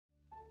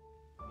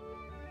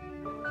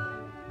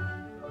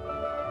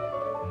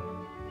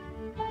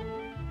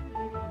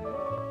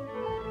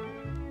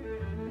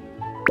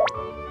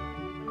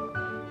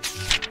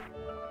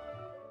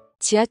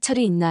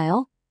지하철이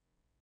있나요?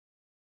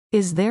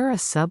 Is there a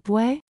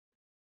subway?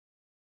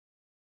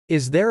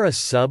 Is there a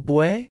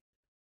subway?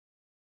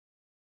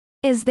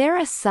 Is there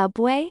a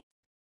subway?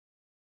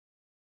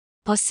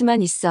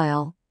 버스만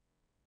있어요.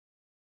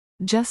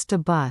 Just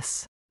a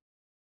bus.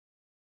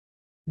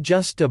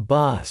 Just a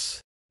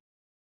bus.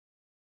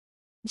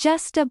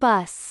 Just a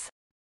bus.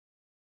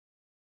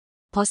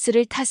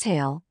 버스를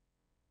타세요.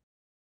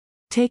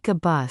 Take a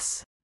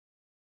bus.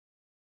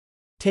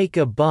 Take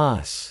a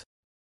bus.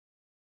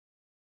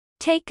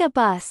 Take a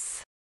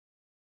bus.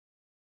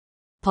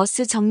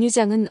 버스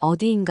정류장은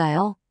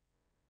어디인가요?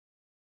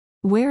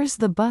 Where's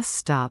the bus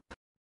stop?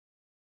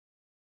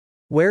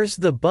 Where's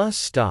the bus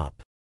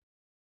stop?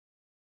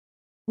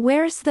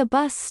 Where's the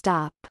bus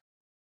stop?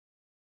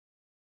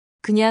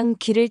 그냥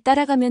길을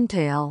따라가면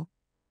돼요.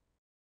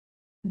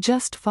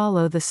 Just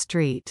follow the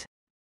street.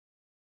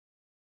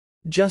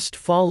 Just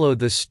follow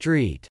the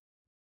street.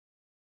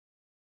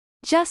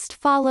 Just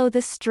follow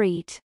the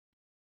street.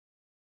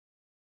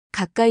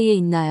 가까이에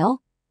있나요?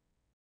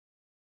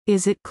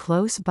 Is it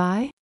close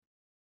by?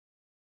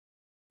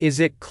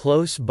 Is it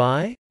close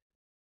by?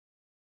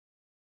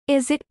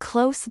 Is it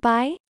close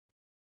by?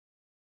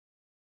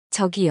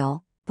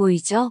 저기요,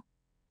 보이죠?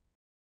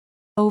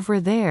 Over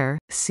there,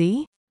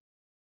 see?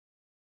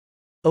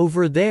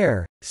 Over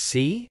there,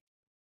 see?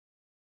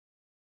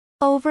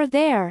 Over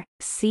there,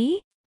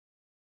 see?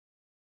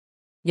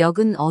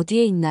 역은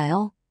어디에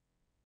있나요?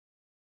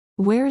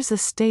 Where's a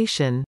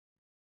station?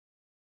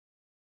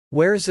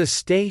 Where's a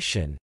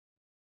station?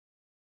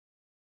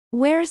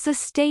 Where's the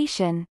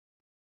station?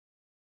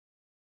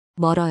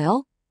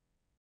 멀어요?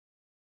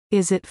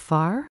 Is it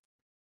far?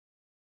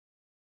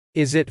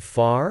 Is it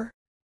far?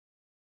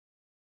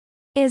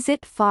 Is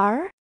it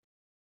far?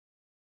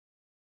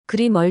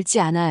 그리 멀지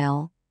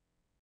않아요.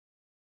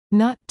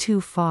 Not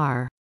too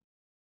far.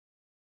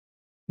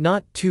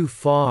 Not too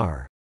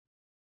far.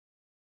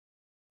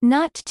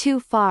 Not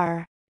too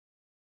far.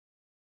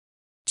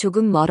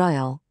 조금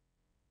멀어요.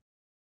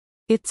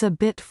 It's a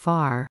bit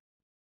far.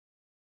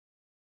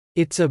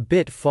 It's a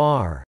bit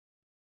far.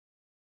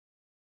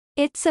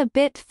 It's a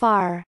bit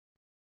far.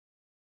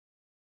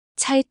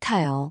 차에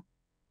타요.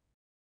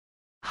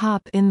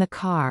 Hop in the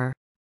car.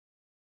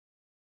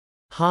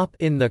 Hop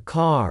in the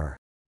car.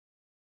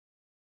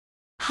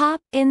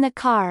 Hop in the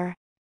car.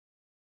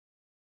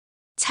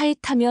 차에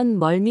타면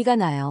멀미가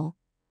나요.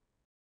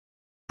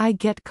 I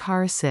get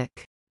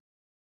carsick.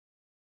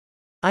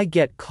 I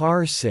get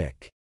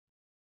carsick.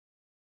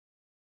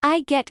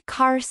 I get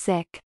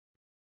carsick.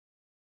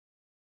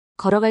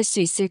 걸어갈 수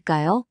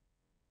있을까요?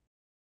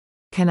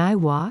 Can I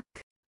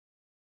walk?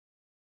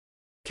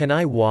 Can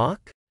I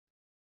walk?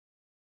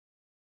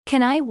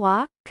 Can I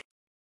walk?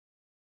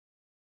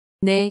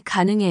 네,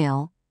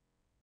 가능해요.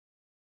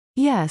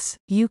 Yes,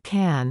 you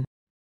can.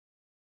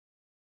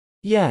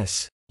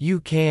 Yes, you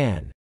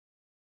can.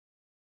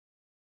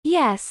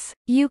 Yes,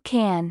 you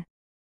can.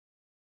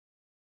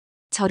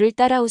 저를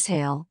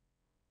따라오세요.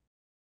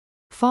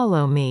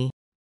 Follow me.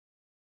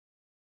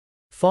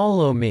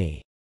 Follow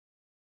me.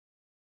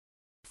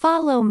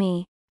 Follow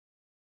me.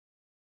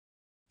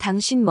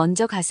 당신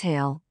먼저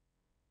가세요.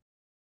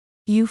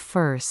 You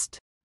first.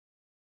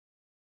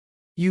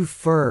 You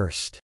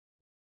first.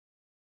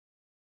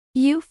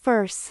 You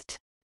first.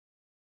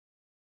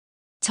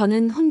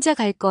 저는 혼자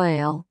갈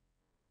거예요.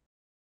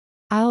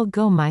 I'll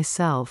go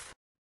myself.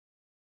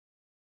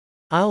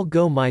 I'll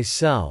go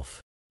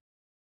myself.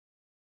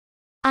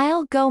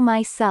 I'll go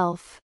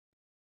myself.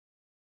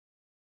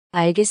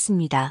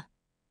 알겠습니다.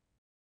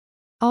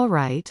 All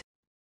right.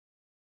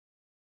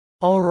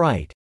 All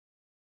right.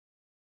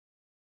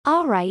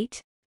 All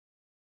right.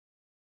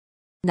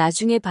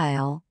 나중에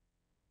봐요.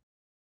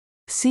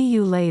 See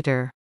you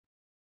later.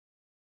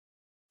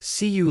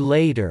 See you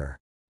later.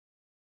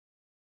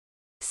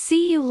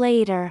 See you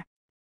later.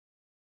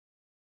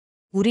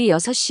 우리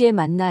 6시에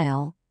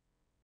만나요.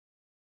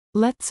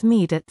 Let's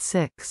meet at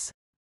 6.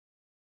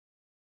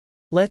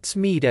 Let's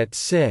meet at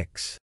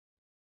 6.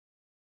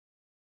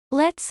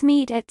 Let's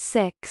meet at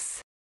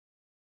 6.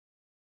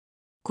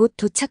 곧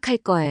도착할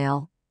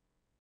거예요.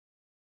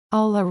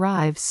 I'll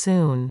arrive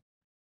soon.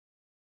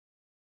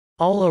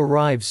 I'll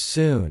arrive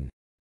soon.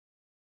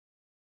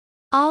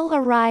 I'll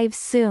arrive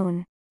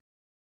soon.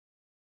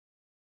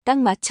 딱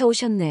맞춰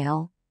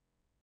오셨네요.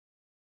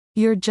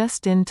 You're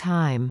just in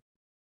time.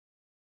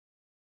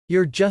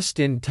 You're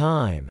just in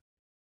time.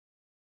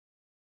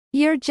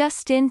 You're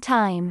just in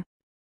time.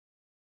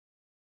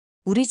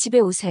 우리 집에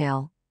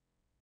오세요.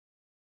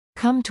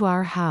 Come to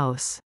our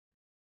house.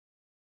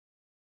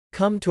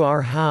 Come to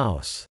our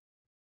house.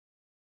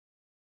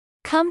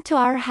 Come to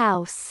our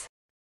house.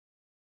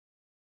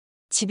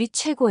 집이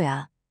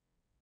최고야.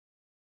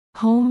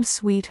 Home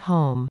sweet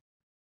home.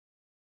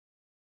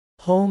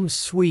 Home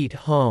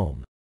sweet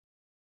home.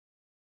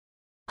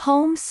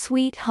 Home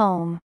sweet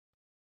home.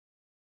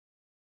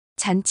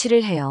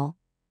 잔치를 해요.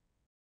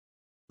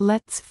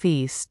 Let's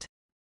feast.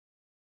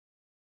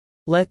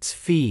 Let's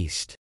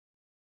feast.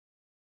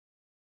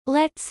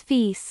 Let's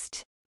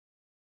feast.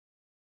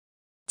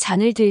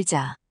 잔을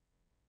들자.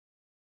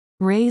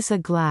 Raise a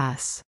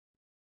glass.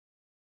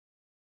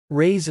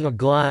 Raise a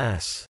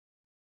glass.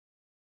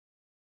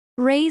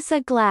 Raise a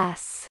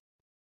glass.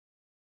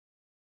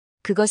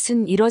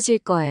 그것은 이뤄질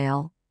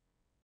거예요.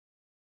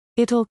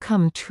 It'll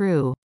come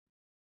true.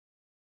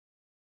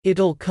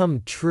 It'll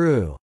come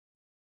true.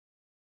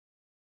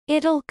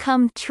 It'll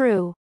come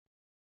true.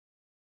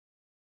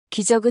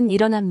 기적은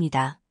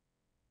일어납니다.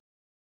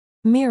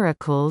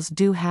 Miracles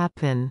do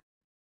happen.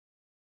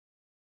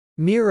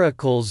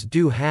 Miracles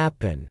do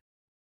happen.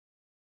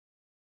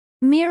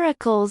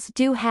 Miracles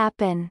do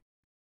happen.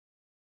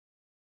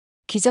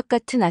 기적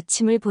같은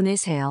아침을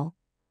보내세요.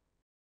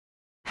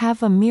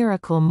 Have a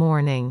miracle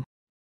morning.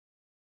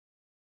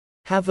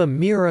 Have a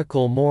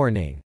miracle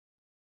morning.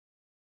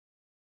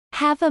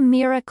 Have a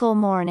miracle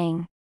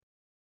morning.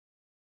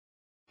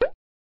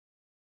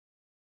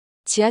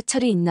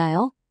 지하철이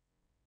있나요?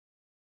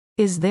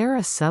 Is there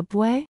a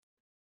subway?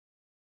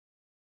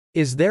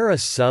 Is there a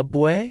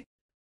subway?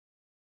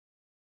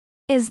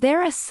 Is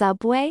there a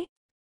subway?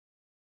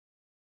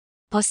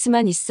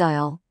 버스만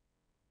있어요.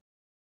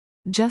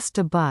 Just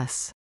a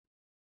bus.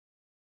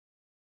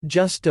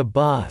 Just a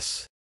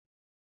bus.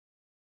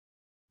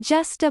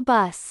 Just a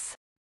bus.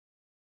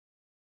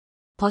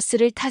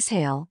 버스를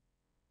타세요.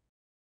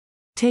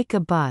 Take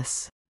a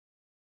bus.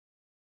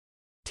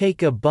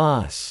 Take a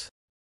bus.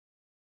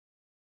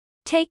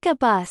 Take a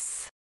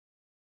bus.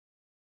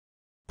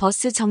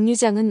 버스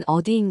정류장은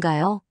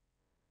어디인가요?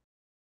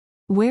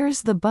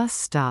 Where's the bus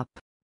stop?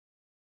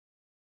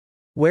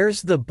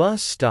 Where's the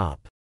bus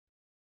stop?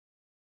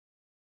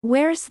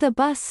 Where's the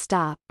bus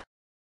stop?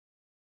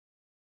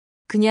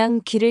 그냥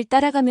길을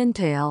따라가면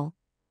돼요.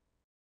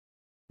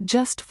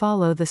 Just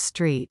follow the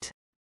street.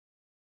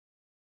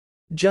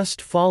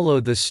 Just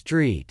follow the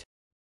street.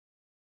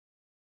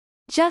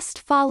 Just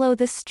follow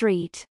the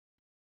street.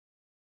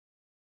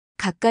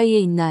 가까이에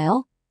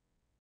있나요?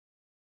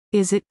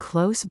 Is it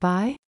close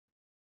by?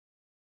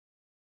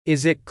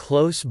 Is it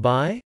close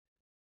by?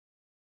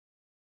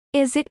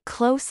 Is it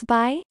close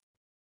by?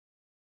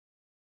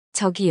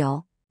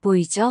 저기요.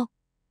 보이죠?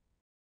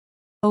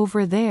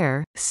 Over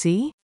there,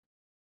 see?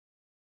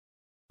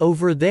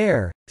 Over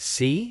there,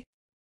 see?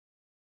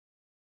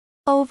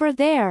 Over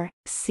there,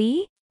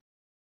 see?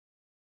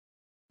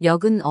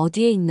 역은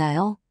어디에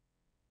있나요?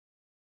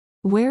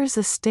 Where's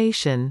a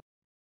station?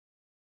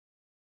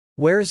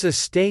 Where's a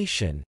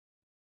station?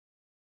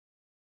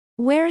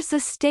 Where's the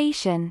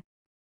station?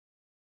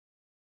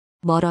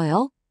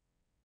 멀어요?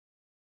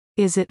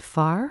 Is it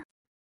far?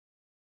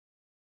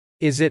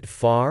 Is it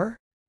far?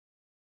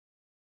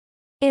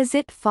 Is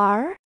it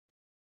far?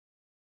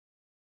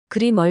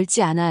 그리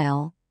멀지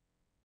않아요.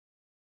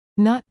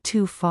 Not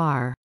too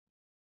far.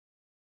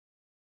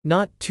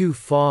 Not too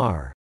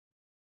far.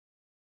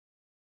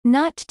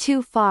 Not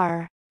too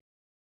far.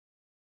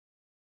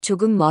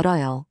 조금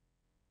멀어요.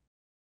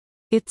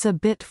 It's a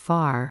bit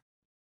far.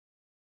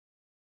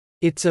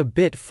 It's a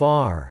bit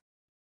far.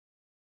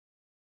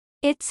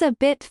 It's a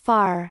bit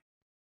far.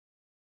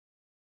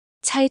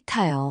 차에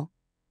타요.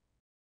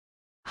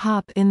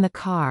 Hop in the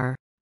car.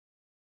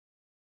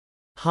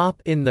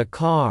 Hop in the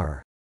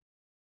car.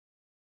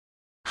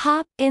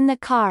 Hop in the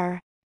car.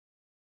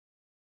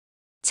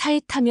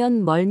 차에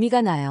타면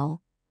멀미가 나요.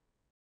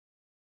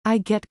 I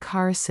get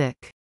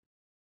carsick.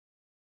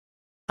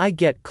 I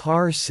get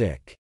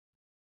carsick.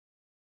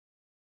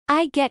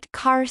 I get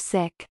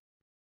carsick.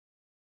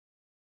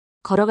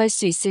 걸어갈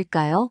수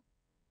있을까요?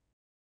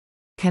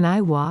 Can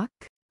I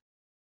walk?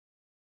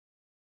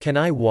 Can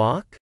I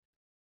walk?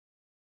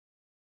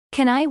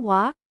 Can I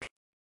walk?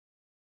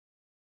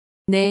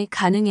 네,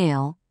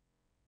 가능해요.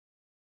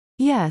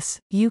 Yes,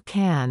 you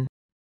can.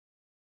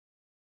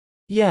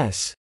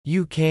 Yes,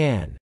 you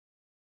can.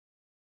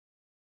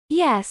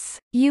 Yes,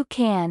 you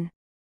can.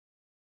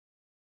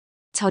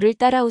 저를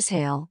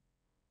따라오세요.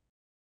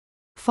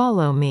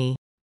 Follow me.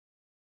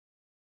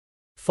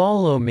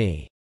 Follow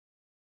me.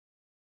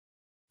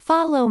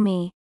 Follow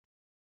me.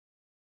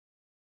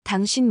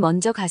 당신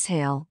먼저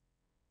가세요.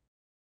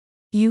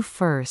 You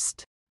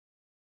first.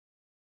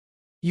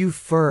 You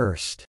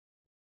first.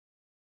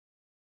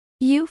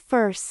 You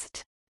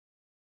first.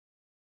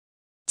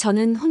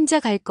 저는 혼자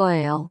갈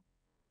거예요.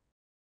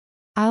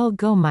 I'll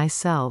go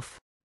myself.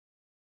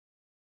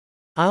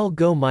 I'll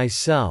go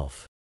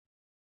myself.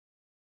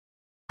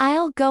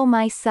 I'll go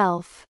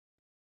myself.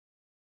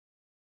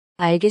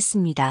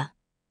 알겠습니다.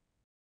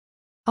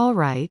 All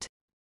right.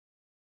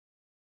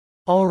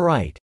 All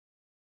right.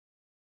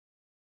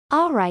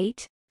 All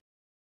right.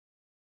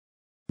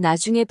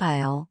 나중에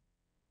봐요.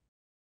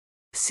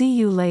 See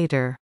you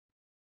later.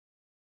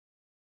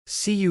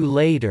 See you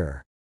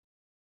later.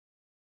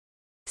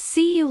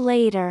 See you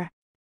later.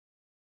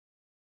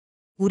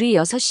 우리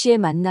 6시에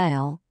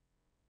만나요.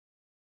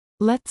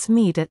 Let's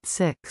meet at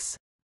 6.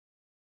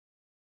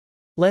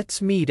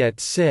 Let's meet at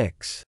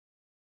 6.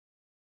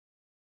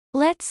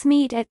 Let's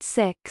meet at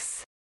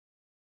 6.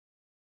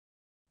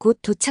 곧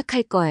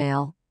도착할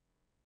거예요.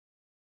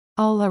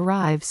 I'll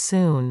arrive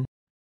soon.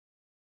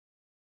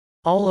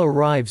 I'll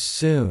arrive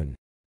soon.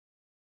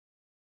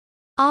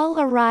 I'll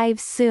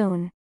arrive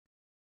soon.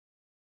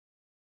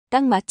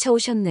 딱 맞춰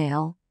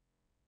오셨네요.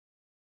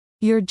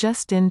 You're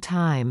just in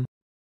time.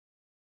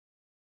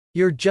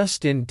 You're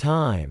just in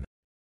time.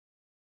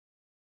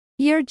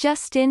 You're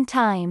just in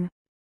time.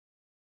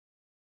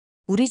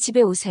 우리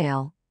집에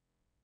오세요.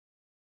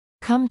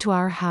 Come to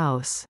our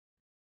house.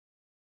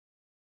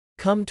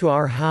 Come to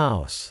our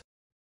house.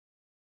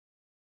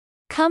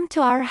 Come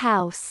to our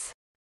house.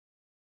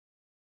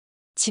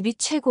 집이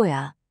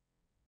최고야.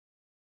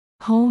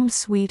 Home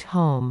sweet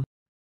home.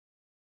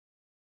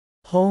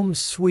 Home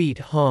sweet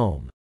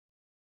home.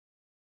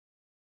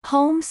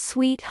 Home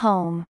sweet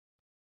home.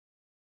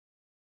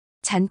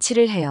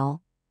 잔치를 해요.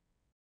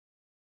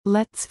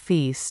 Let's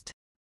feast.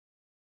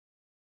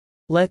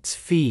 Let's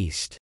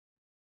feast.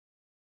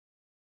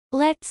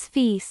 Let's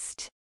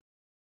feast.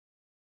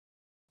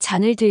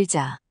 잔을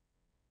들자.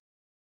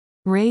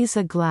 Raise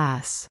a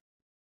glass.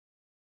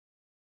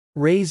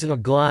 Raise a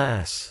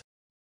glass.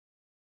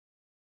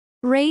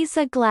 Raise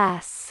a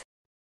glass.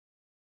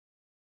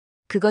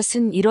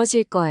 그것은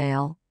이뤄질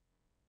거예요.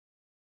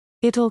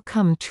 It'll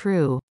come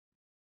true.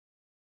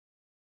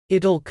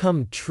 It'll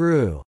come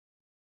true.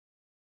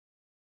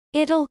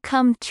 It'll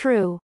come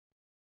true.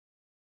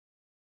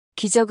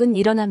 기적은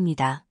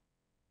일어납니다.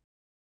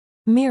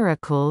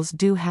 Miracles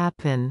do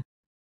happen.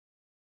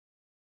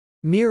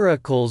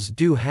 Miracles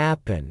do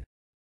happen.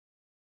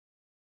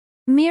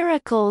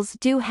 Miracles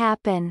do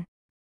happen.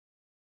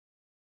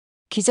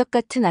 기적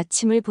같은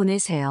아침을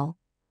보내세요.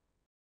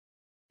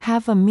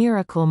 Have a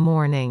miracle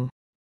morning.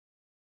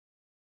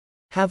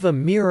 Have a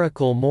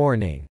miracle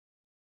morning.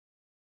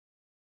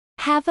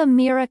 Have a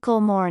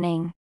miracle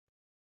morning.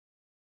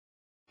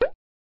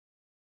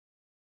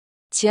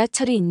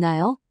 지하철이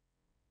있나요?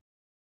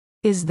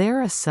 Is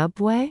there a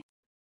subway?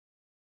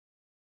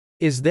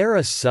 Is there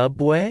a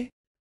subway?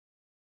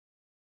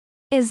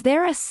 Is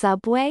there a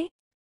subway?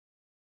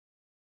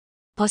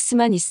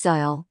 버스만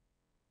있어요.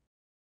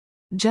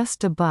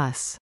 Just a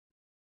bus.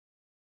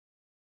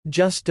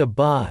 Just a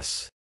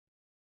bus.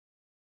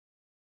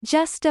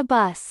 Just a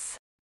bus.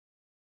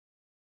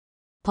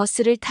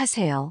 버스를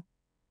타세요.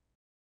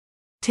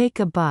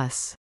 Take a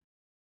bus.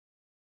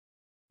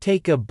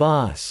 Take a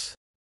bus.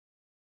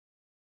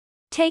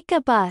 Take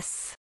a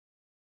bus.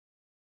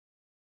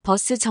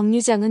 버스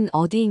정류장은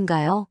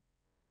어디인가요?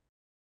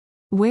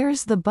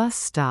 Where's the bus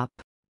stop?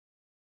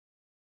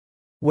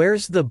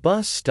 Where's the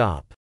bus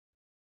stop?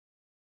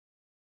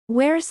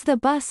 Where's the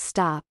bus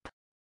stop?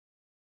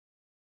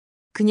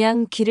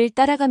 그냥 길을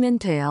따라가면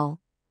돼요.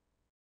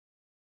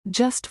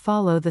 Just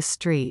follow the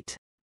street.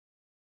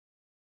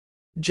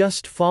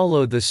 Just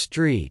follow the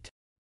street.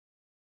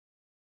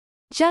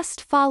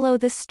 Just follow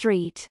the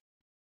street.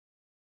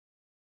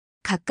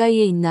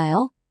 가까이에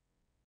있나요?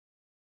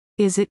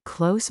 Is it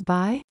close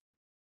by?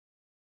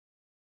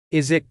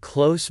 Is it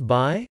close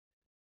by?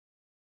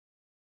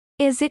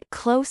 Is it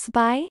close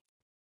by?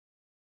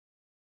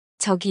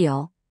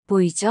 저기요.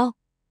 보이죠?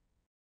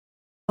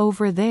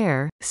 Over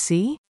there,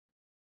 see?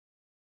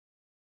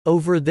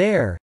 Over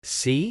there,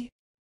 see?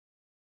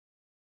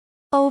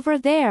 Over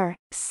there,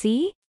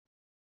 see?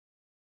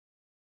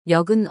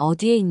 역은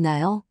어디에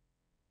있나요?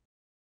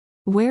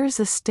 Where's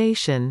a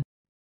station?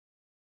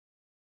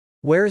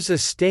 Where's a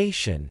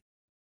station?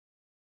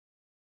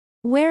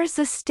 Where's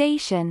the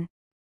station?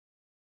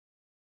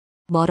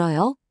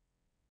 멀어요?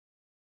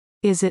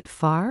 Is it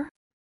far?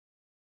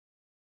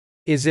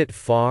 Is it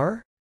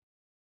far?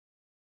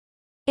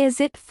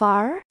 Is it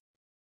far?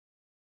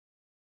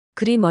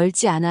 그리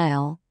멀지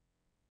않아요.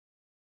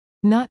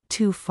 Not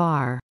too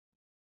far.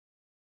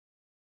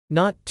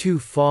 Not too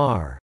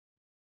far.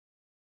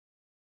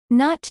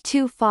 Not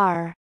too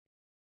far.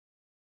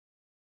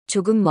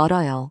 조금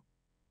멀어요.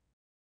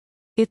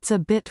 It's a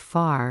bit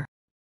far.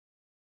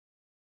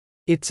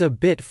 It's a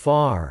bit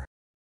far.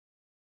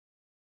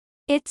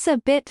 It's a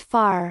bit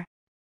far.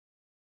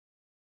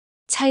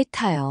 차에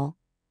타요.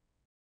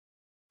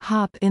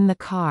 Hop in the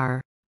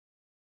car.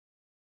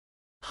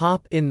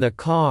 Hop in the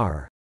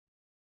car.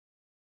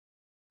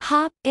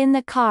 Hop in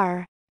the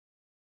car.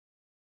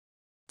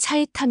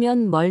 차에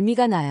타면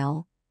멀미가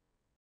나요.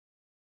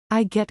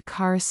 I get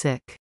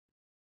carsick.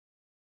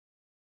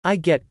 I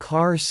get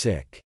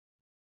carsick.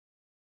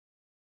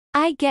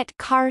 I get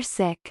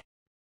carsick.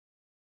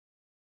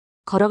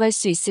 걸어갈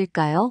수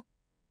있을까요?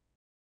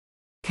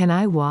 Can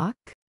I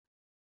walk?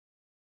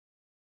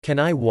 Can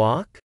I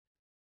walk?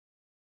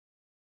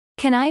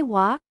 Can I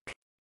walk?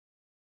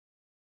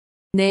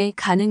 네,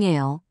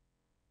 가능해요.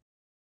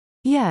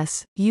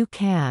 Yes, you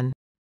can.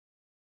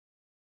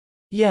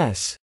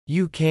 Yes,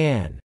 you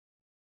can.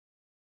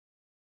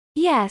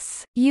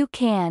 Yes, you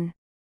can.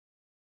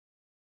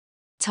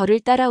 저를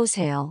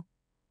따라오세요.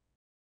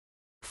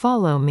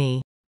 Follow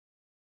me.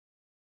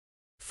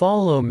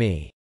 Follow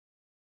me.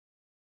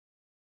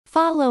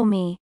 Follow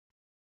me.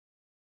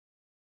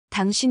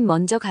 당신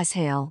먼저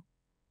가세요.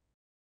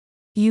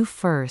 You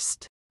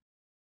first.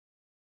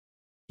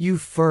 You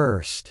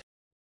first.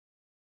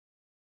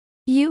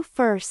 You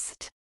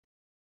first.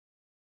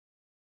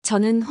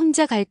 저는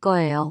혼자 갈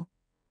거예요.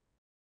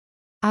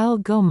 I'll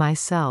go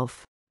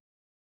myself.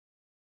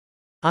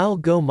 I'll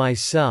go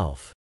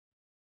myself.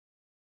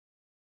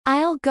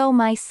 I'll go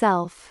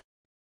myself.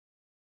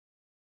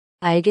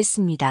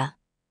 알겠습니다.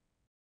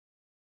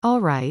 All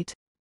right.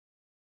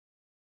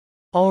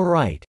 All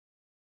right.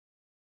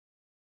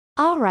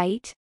 All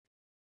right.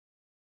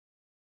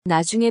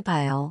 나중에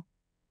봐요.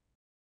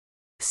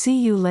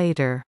 See you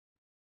later.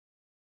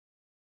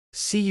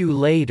 See you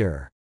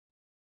later.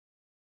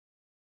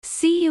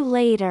 See you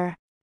later.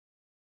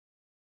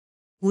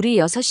 우리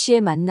 6시에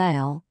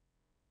만나요.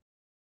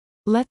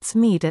 Let's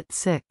meet at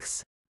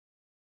 6.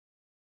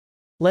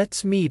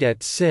 Let's meet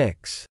at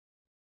 6.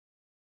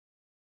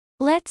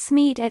 Let's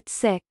meet at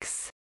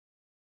 6.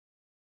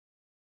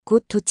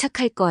 곧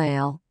도착할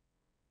거예요.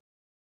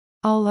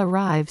 I'll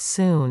arrive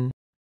soon.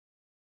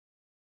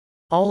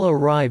 I'll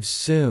arrive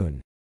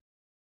soon.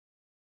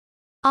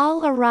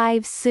 I'll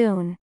arrive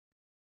soon.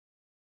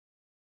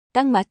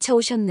 딱 맞춰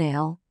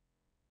오셨네요.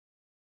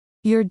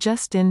 You're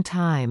just in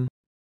time.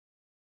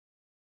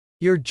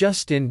 You're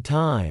just in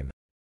time.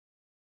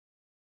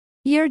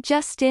 You're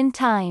just in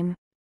time.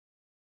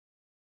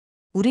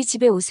 우리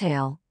집에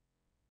오세요.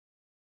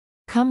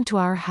 Come to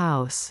our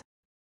house.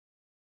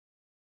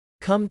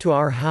 Come to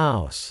our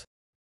house.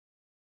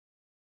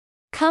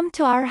 Come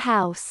to our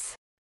house.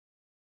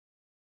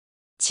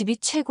 집이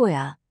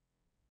최고야.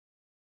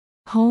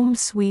 Home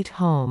sweet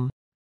home.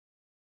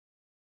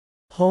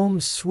 Home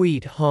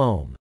sweet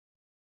home.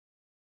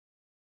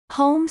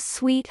 Home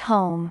sweet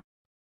home.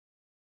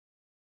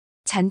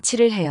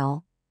 잔치를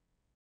해요.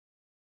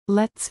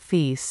 Let's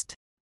feast.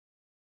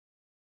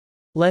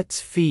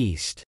 Let's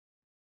feast.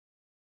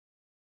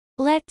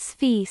 Let's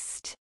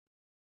feast.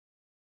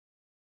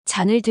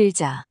 잔을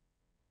들자.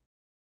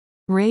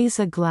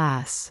 Raise a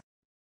glass.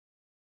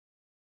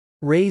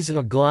 Raise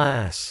a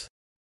glass.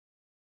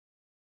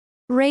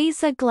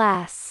 Raise a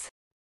glass.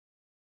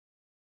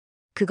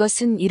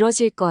 그것은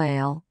이뤄질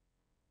거예요.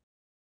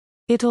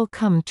 It'll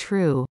come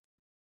true.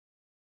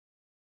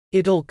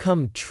 It'll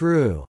come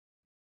true.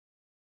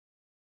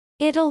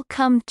 It'll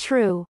come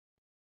true.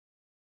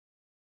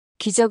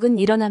 기적은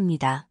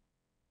일어납니다.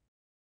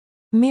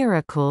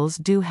 Miracles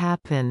do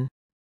happen.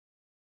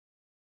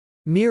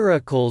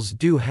 Miracles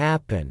do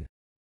happen.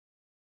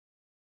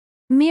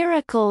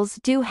 Miracles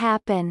do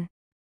happen.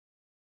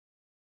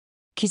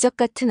 기적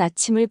같은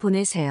아침을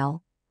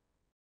보내세요.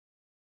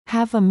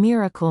 Have a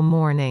miracle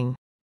morning.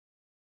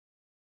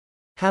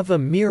 Have a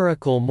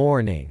miracle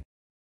morning.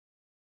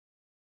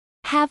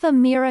 Have a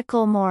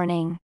miracle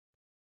morning.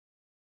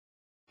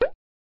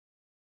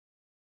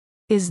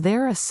 Is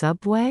there a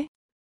subway?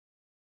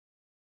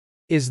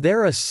 Is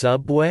there a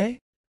subway?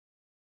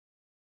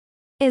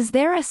 Is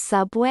there a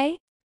subway?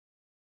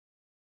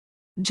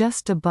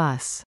 Just a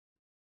bus.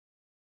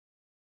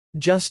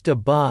 Just a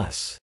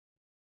bus.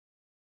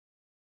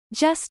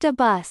 Just a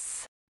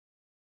bus.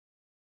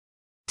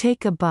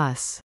 Take a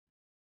bus.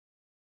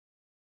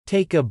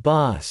 Take a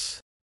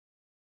bus.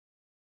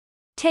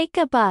 Take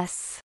a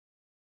bus.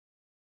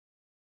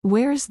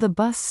 Where's the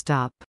bus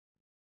stop?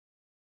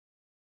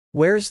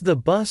 Where's the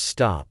bus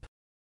stop?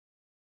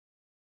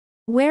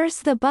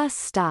 Where's the bus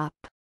stop?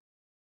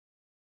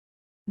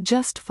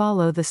 Just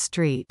follow the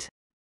street.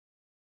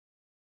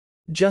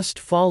 Just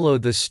follow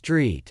the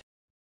street.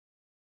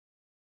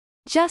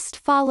 Just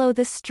follow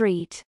the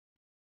street.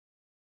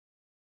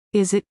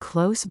 Is it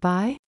close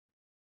by?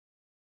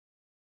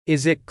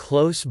 Is it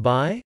close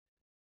by?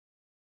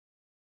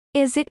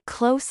 Is it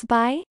close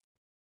by?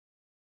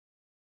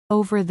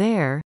 Over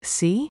there,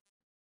 see?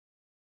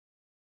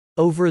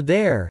 Over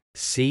there,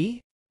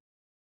 see?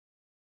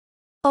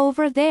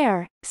 Over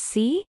there,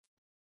 see?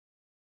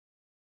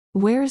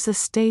 Where's a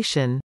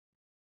station?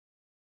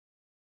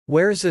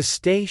 Where's a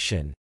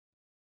station?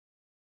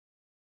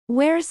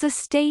 Where's the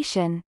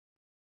station?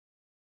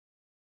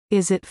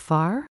 Is it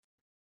far?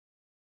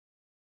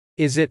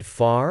 Is it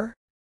far?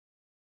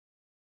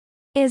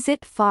 Is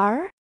it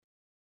far?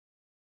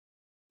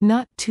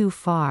 Not too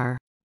far.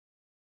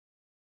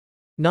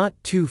 Not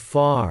too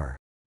far.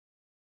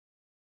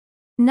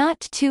 Not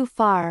too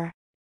far.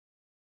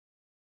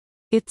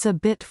 It's a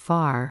bit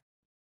far.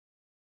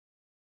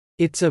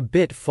 It's a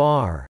bit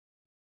far.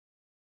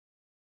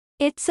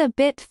 It's a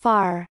bit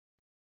far.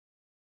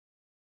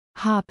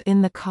 Hop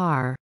in the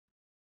car.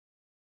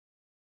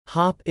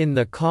 Hop in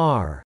the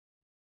car.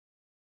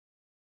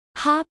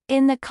 Hop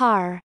in the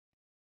car.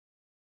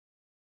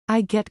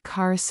 I get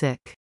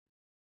carsick.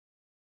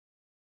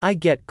 I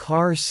get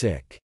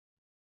carsick.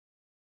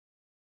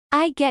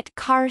 I get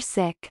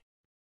carsick.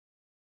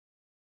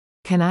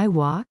 Can I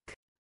walk?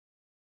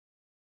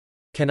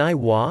 Can I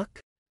walk?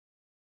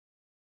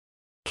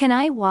 Can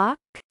I walk?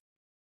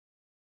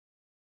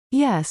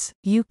 Yes,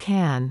 you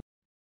can.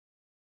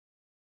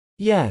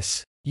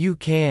 Yes, you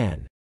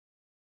can.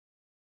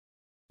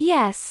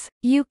 Yes,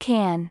 you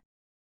can.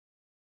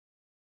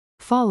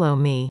 Follow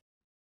me.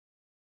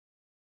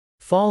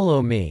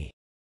 Follow me.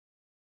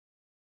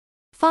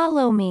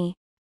 Follow me.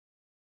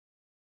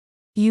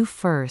 You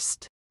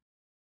first.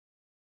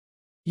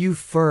 You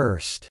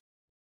first.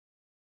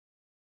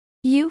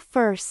 You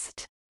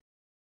first.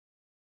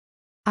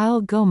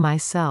 I'll go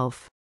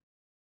myself.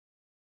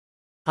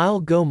 I'll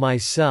go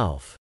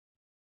myself.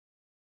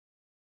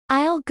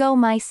 I'll go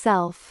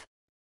myself.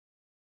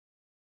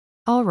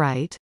 All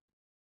right.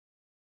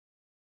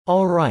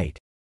 All right.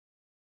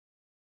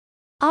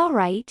 All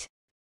right.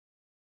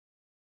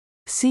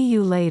 See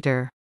you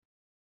later.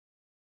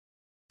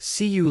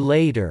 See you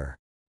later.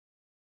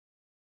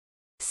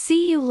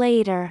 See you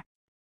later.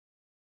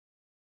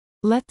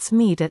 Let's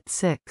meet at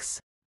 6.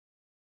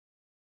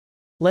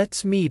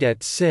 Let's meet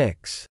at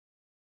 6.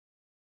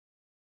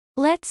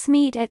 Let's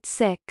meet at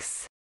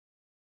 6.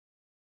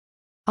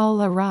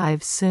 I'll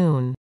arrive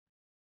soon.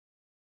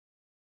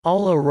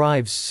 I'll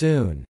arrive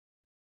soon.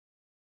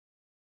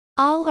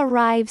 I'll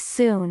arrive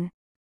soon.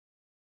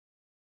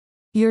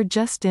 You're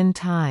just in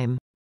time.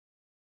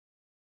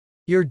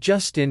 You're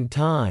just in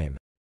time.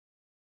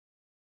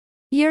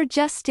 You're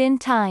just in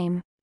time.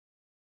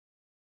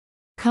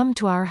 Come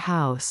to our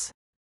house.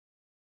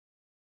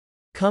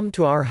 Come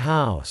to our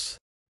house.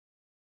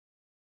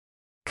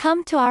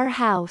 Come to our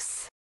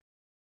house.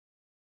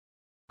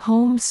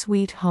 Home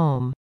sweet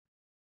home.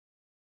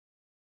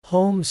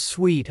 Home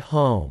sweet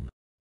home.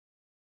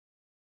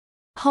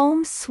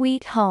 Home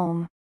sweet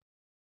home.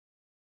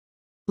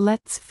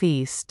 Let's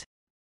feast.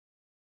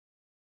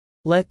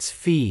 Let's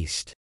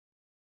feast.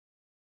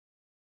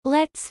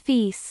 Let's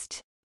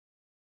feast.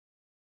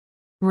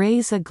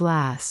 Raise a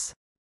glass.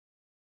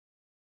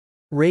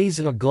 Raise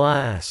a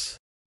glass.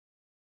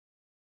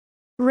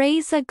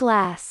 Raise a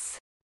glass.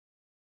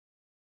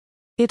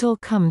 It'll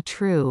come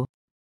true.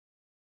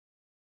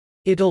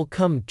 It'll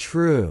come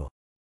true.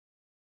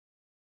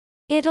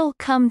 It'll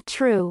come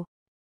true.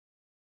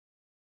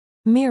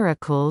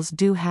 Miracles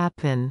do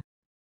happen.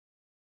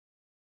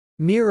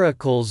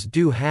 Miracles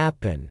do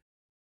happen.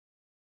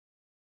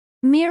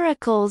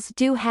 Miracles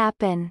do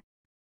happen.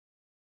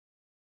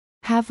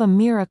 Have a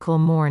miracle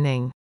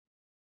morning.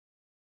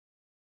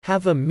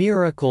 Have a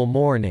miracle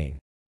morning.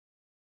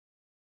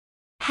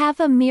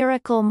 Have a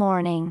miracle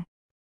morning.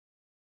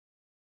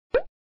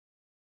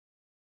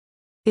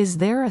 Is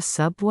there a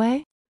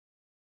subway?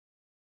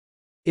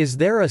 Is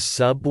there a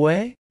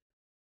subway?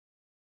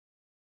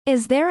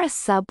 Is there a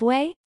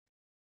subway?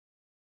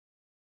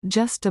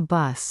 Just a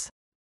bus.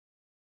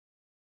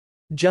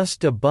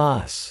 Just a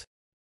bus.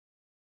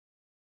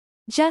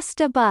 Just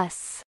a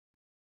bus.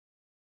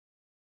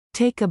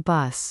 Take a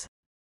bus.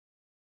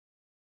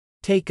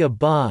 Take a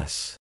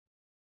bus.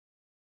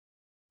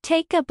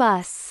 Take a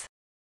bus.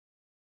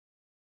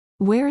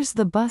 Where's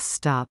the bus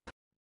stop?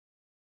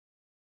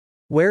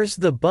 Where's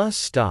the bus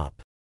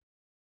stop?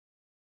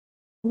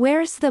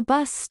 Where's the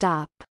bus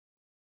stop?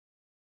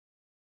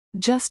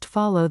 Just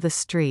follow the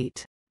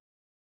street.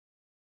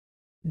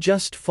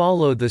 Just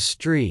follow the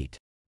street.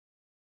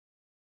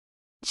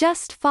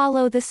 Just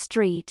follow the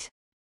street.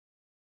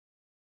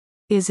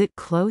 Is it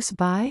close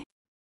by?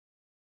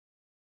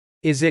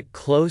 Is it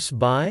close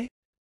by?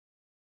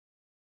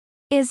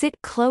 Is it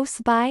close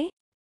by?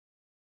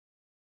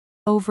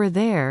 Over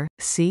there,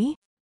 see?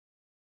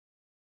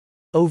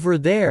 Over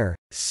there,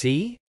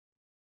 see?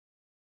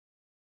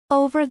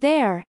 Over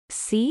there,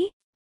 see?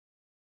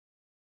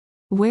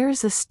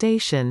 Where's a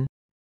station?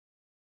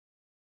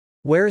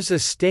 Where's a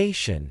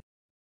station?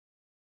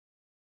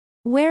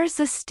 Where's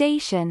the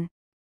station?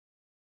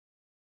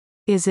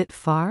 Is it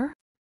far?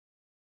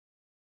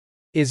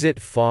 Is it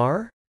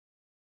far?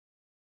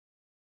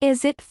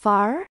 Is it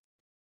far?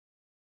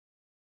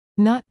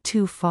 Not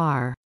too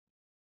far.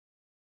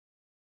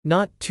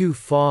 Not too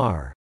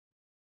far.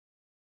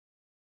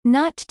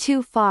 Not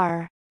too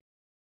far.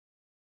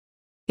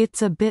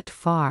 It's a bit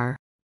far.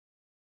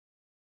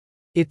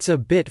 It's a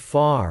bit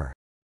far.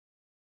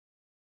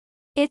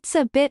 It's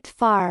a bit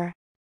far.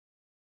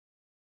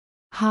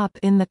 Hop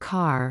in the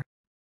car.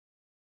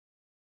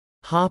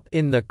 Hop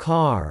in the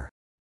car.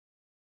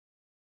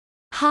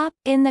 Hop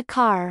in the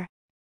car.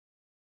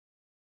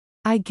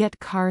 I get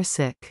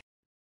carsick.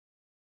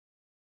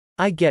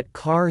 I get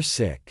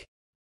carsick.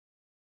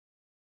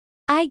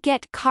 I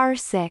get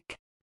carsick.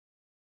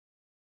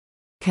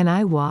 Can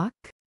I walk?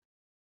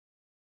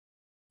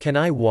 Can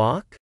I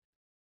walk?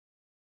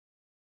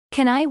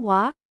 Can I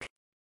walk?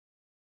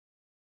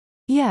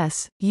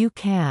 Yes, you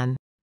can.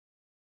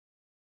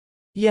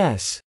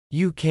 Yes,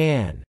 you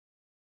can.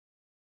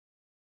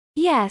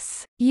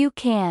 Yes, you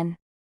can.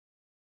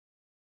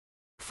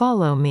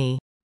 Follow me.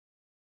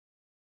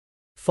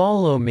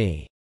 Follow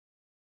me.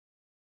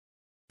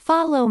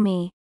 Follow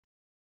me.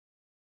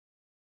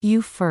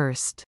 You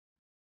first.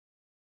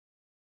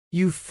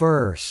 You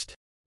first.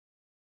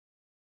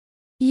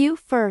 You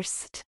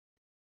first.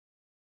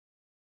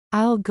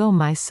 I'll go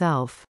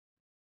myself.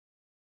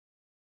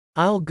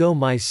 I'll go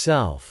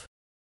myself.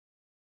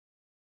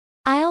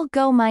 I'll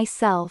go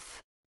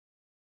myself.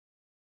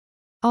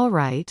 All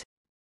right.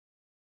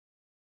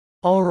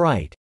 All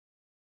right.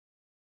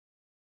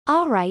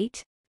 All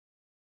right.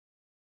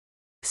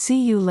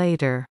 See you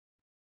later.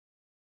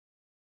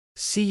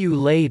 See you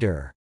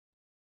later.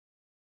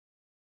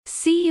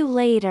 See you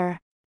later.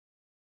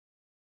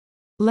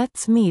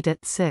 Let's meet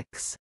at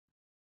 6.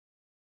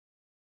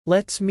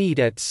 Let's meet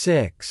at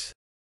 6.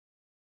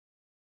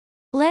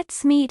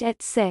 Let's meet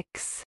at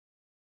 6.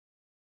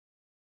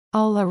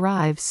 I'll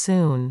arrive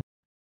soon.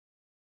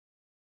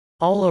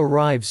 I'll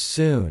arrive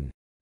soon.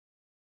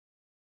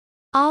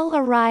 I'll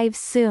arrive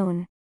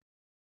soon.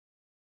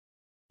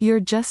 You're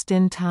just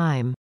in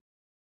time.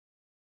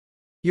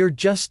 You're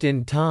just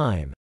in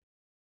time.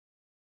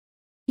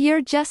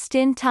 You're just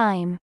in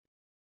time.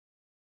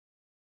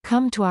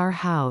 Come to our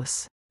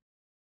house.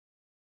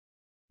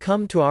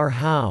 Come to our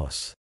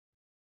house.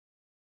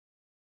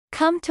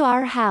 Come to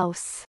our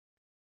house.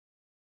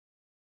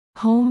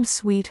 Home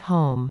sweet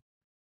home.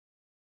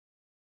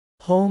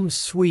 Home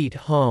sweet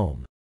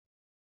home.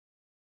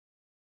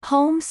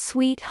 Home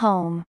sweet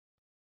home.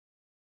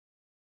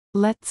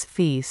 Let's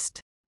feast.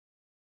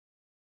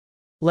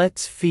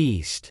 Let's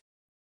feast.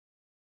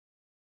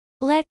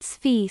 Let's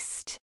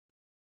feast.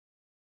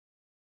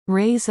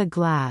 Raise a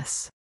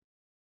glass.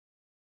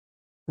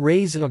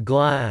 Raise a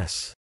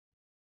glass.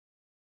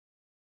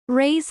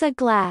 Raise a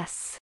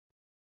glass.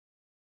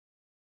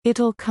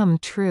 It'll come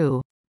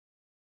true.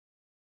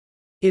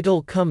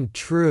 It'll come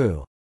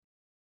true.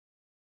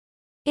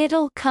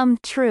 It'll come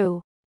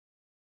true.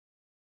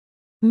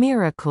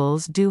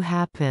 Miracles do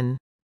happen.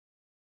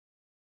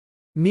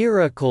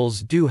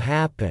 Miracles do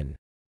happen.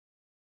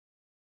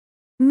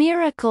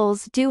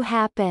 Miracles do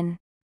happen.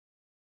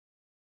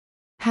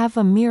 Have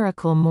a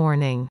miracle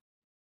morning.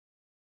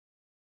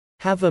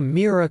 Have a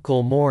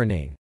miracle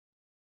morning.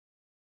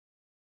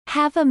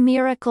 Have a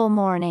miracle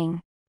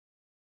morning.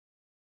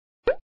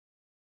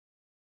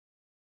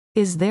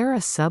 Is there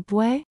a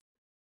subway?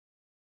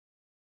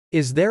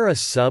 Is there a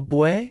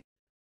subway?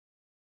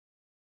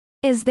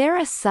 Is there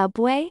a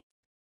subway?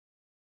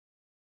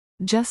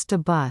 Just a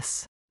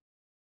bus.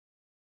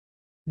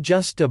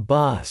 Just a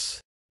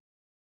bus.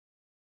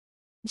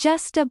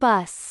 Just a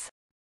bus.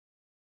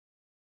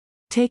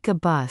 Take a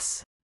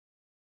bus.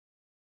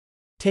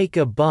 Take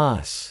a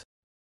bus.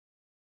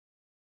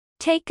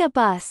 Take a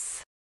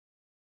bus.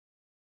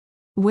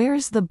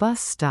 Where's the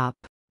bus stop?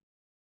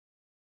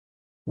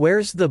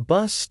 Where's the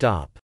bus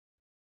stop?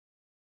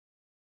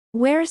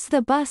 Where's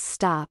the bus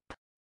stop?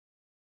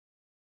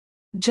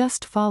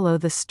 Just follow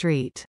the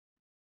street.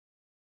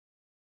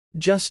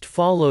 Just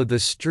follow the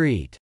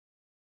street.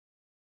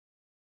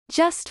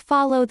 Just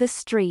follow the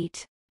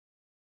street.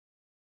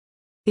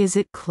 Is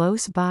it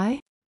close by?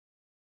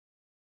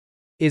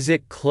 Is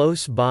it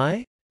close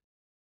by?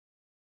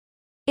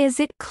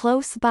 Is it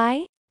close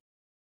by?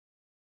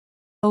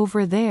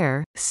 Over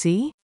there,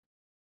 see?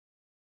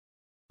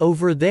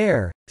 Over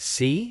there,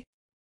 see?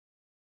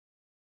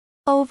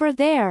 Over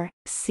there,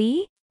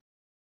 see?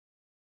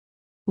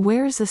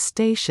 Where's a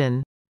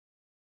station?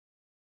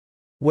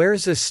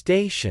 Where's a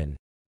station?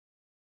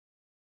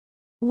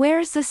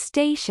 Where's the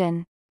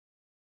station?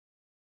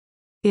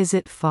 Is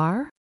it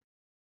far?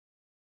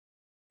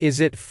 Is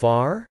it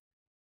far?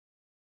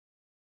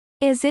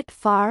 Is it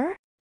far?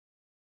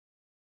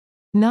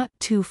 Not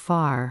too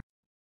far.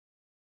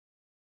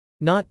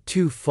 Not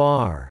too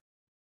far.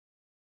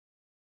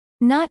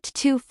 Not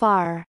too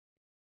far.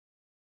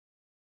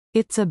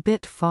 It's a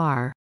bit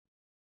far.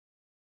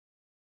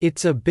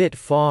 It's a bit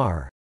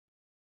far.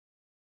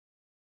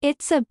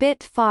 It's a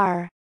bit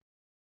far.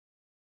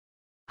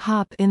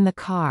 Hop in the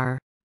car.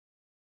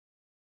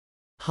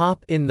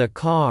 Hop in the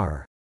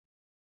car.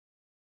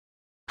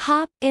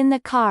 Hop in the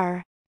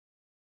car.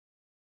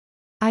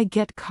 I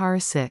get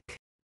carsick.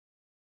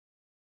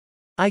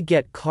 I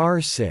get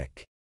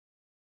carsick.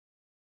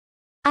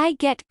 I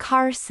get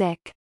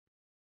carsick.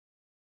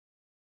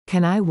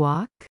 Can I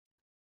walk?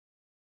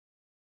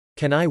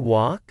 Can I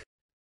walk?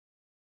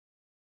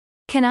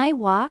 Can I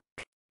walk?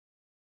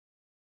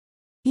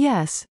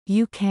 Yes,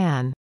 you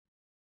can.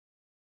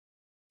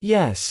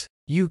 Yes,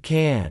 you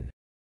can.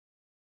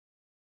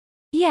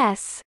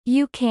 Yes,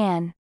 you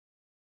can.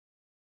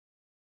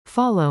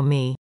 Follow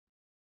me.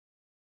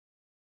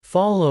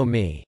 Follow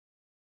me.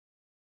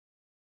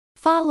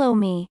 Follow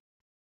me.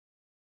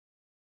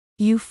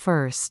 You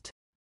first.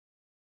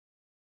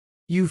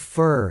 You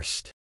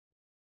first.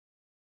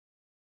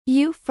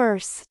 You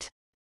first.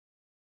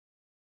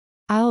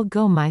 I'll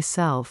go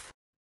myself.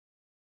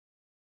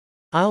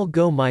 I'll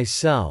go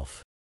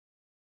myself.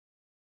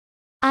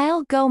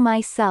 I'll go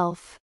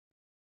myself.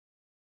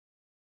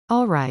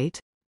 All right.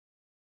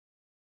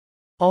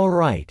 All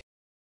right.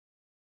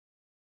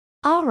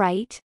 All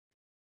right.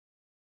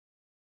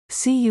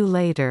 See you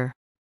later.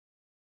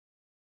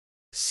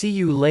 See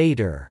you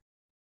later.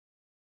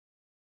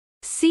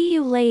 See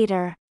you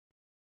later.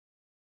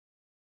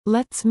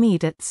 Let's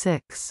meet at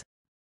 6.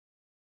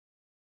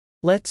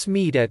 Let's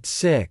meet at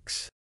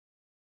 6.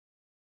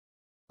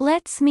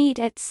 Let's meet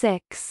at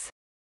 6.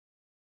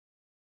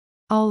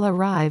 I'll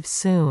arrive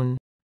soon.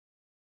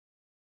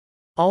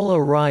 I'll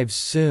arrive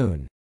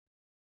soon.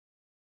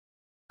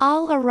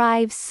 I'll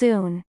arrive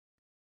soon.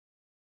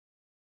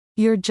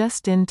 You're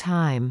just in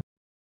time.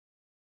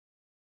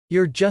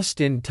 You're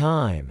just in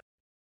time.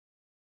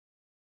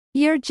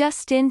 You're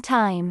just in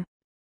time.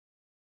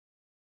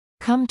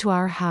 Come to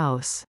our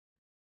house.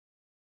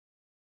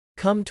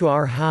 Come to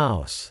our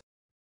house.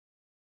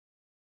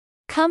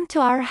 Come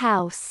to our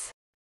house.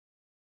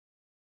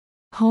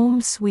 Home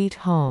sweet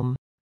home.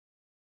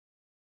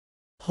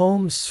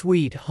 Home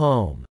sweet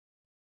home.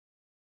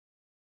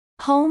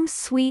 Home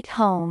sweet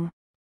home.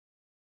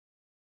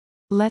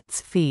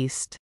 Let's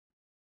feast.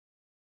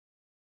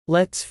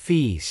 Let's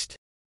feast.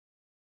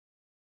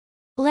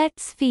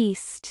 Let's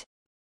feast.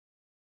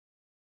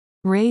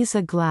 Raise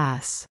a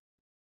glass.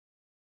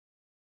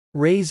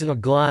 Raise a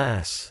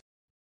glass.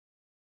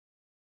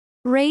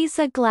 Raise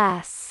a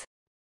glass.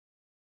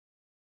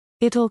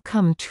 It'll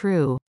come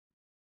true.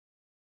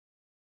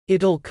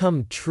 It'll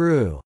come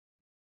true.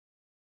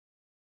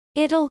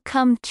 It'll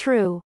come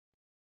true.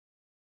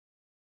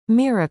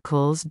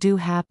 Miracles do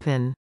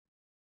happen.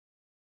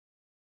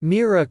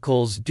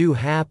 Miracles do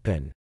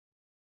happen.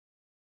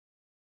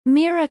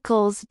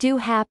 Miracles do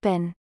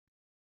happen.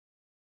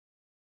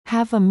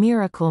 Have a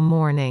miracle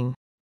morning.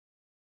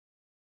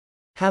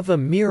 Have a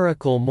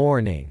miracle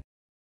morning.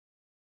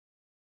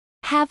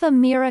 Have a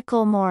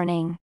miracle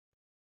morning.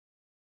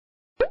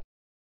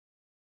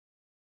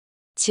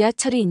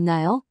 지하철이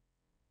있나요?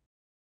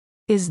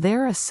 Is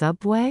there a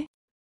subway?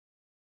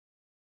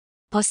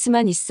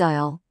 버스만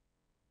있어요.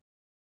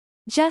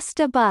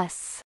 Just a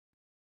bus.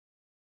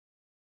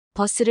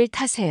 버스를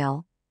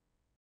타세요.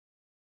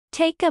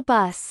 Take a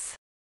bus.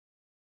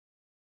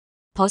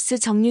 버스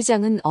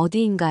정류장은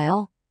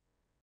어디인가요?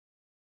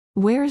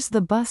 Where's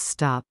the bus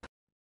stop?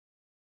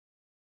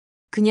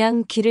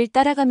 그냥 길을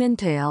따라가면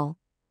돼요.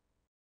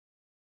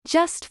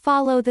 Just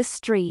follow the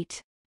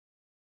street.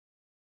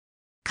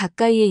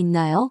 가까이에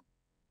있나요?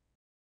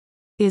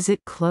 Is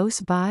it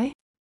close by?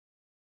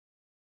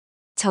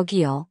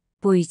 저기요,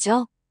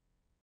 보이죠?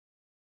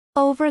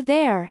 Over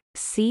there,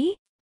 see?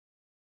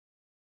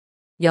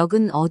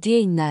 역은 어디에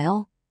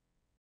있나요?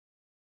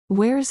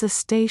 Where's a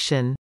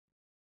station?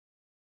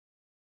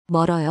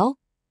 멀어요?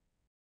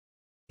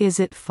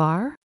 Is it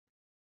far?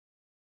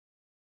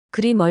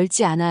 그리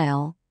멀지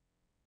않아요.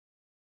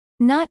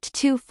 Not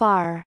too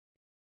far.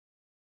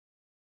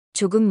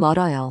 조금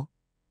멀어요.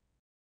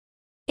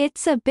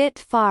 It's a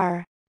bit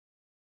far.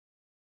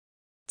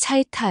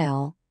 차에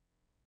타요.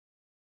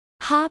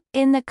 Hop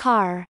in the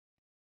car.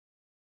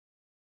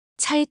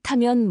 차에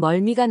타면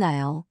멀미가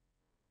나요.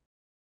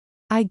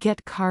 I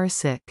get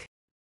carsick.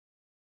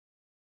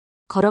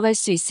 걸어갈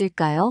수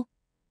있을까요?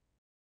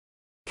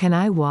 Can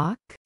I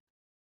walk?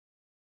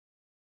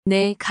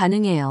 네,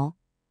 가능해요.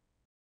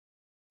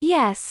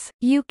 Yes,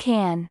 you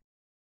can.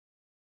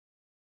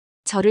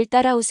 저를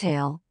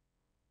따라오세요.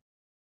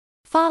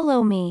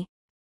 Follow me.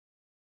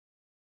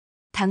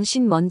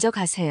 당신 먼저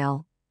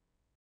가세요.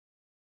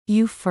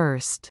 You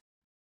first.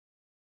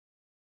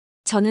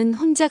 저는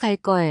혼자 갈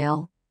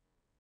거예요.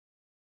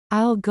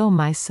 I'll go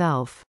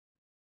myself.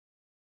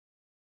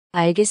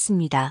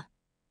 알겠습니다.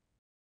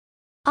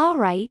 All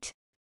right.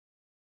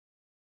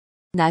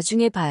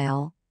 나중에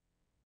봐요.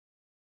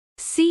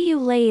 See you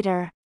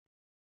later.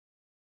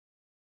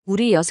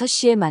 우리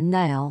 6시에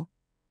만나요.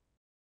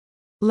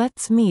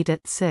 Let's meet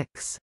at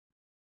 6.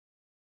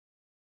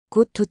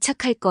 곧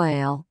도착할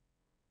거예요.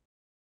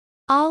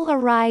 I'll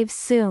arrive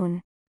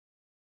soon.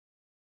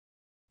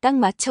 딱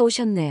맞춰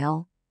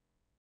오셨네요.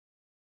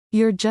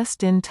 You're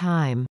just in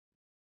time.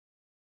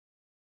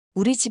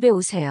 우리 집에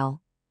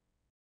오세요.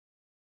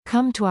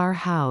 Come to our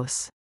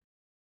house.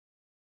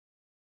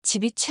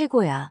 집이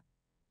최고야.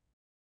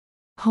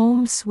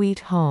 Home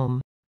sweet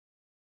home.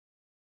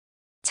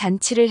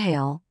 잔치를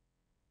해요.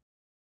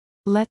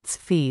 Let's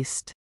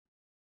feast.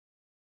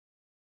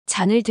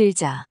 잔을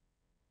들자.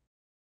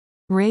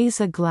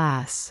 Raise a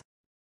glass.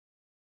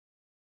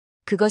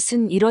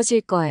 그것은 이뤄질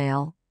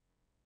거예요.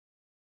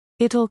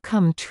 It'll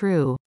come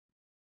true.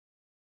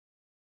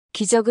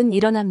 기적은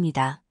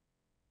일어납니다.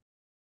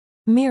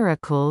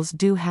 Miracles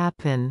do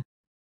happen.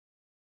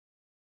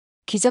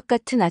 기적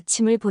같은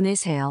아침을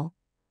보내세요.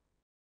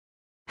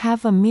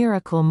 Have a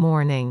miracle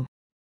morning.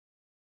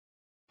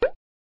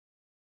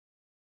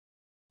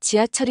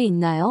 지하철이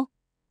있나요?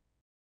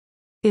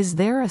 Is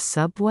there a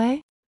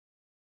subway?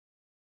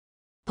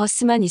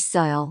 버스만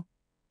있어요.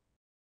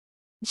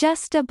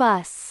 Just a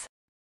bus.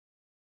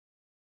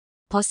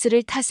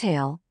 버스를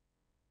타세요.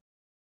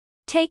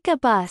 Take a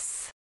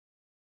bus.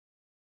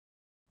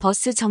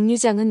 버스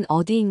정류장은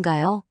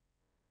어디인가요?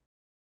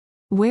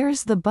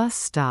 Where's the bus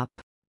stop?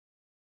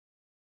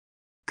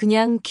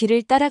 그냥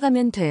길을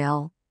따라가면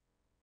돼요.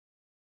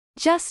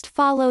 Just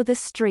follow the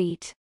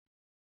street.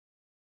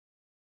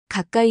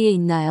 가까이에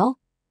있나요?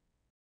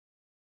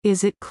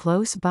 Is it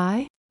close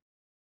by?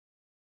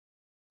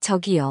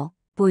 저기요,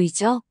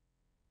 보이죠?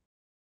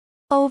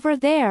 Over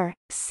there,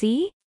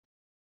 see?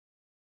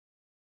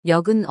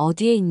 역은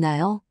어디에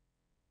있나요?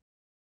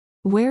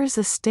 Where's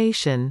a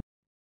station?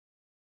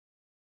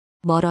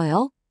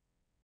 멀어요?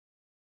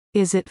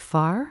 Is it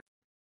far?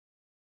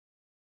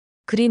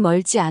 그리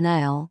멀지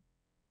않아요.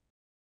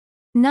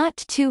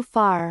 Not too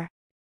far.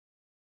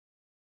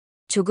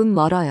 조금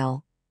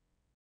멀어요.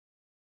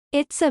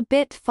 It's a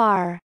bit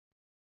far.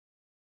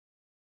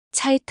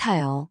 차에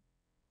타요.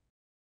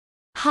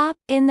 Hop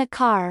in the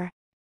car.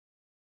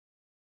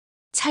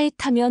 차에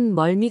타면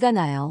멀미가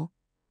나요.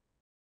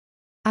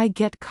 I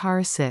get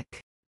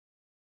carsick.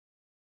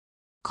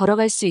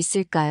 걸어갈 수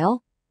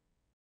있을까요?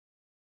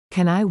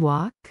 Can I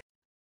walk?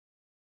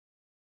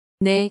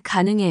 네,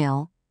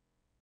 가능해요.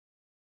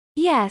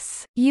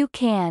 Yes, you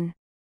can.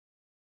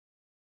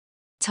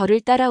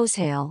 저를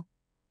따라오세요.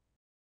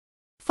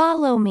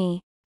 Follow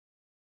me.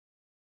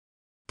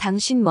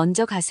 당신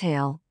먼저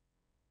가세요.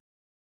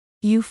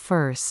 You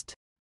first.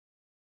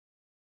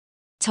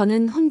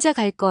 저는 혼자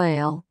갈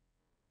거예요.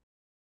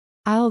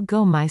 I'll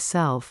go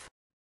myself.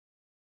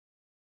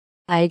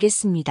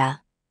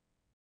 알겠습니다.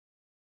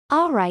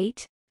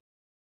 Alright.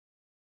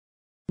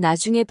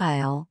 나중에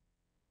봐요.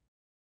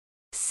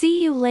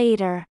 See you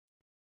later.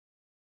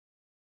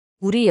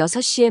 우리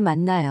 6시에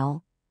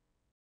만나요.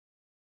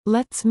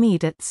 Let's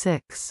meet at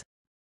 6.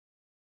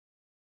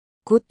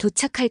 곧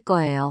도착할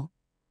거예요.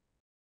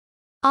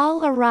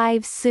 I'll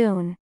arrive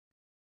soon.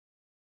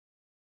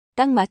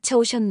 딱 맞춰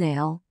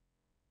오셨네요.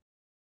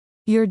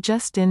 You're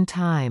just in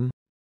time.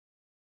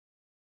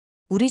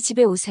 우리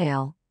집에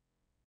오세요.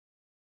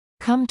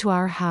 Come to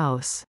our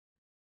house.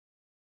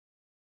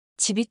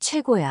 집이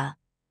최고야.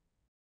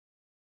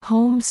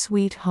 Home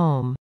sweet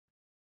home.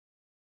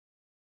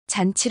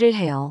 잔치를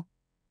해요.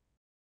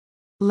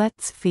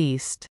 Let's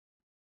feast.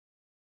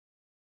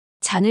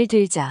 잔을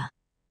들자.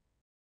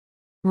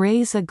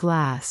 Raise a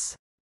glass.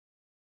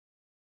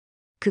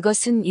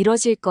 그것은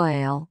이뤄질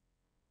거예요.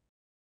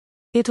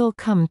 It'll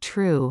come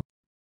true.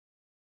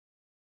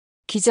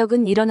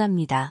 기적은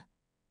일어납니다.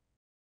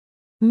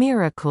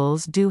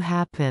 Miracles do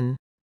happen.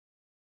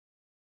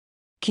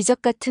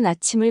 기적 같은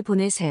아침을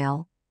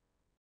보내세요.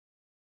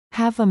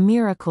 Have a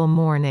miracle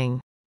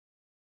morning.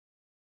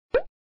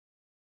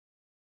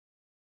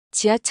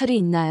 지하철이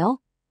있나요?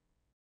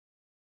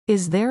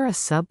 Is there a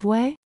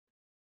subway?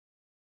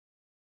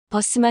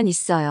 버스만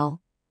있어요.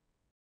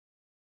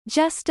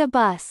 Just a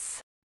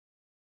bus.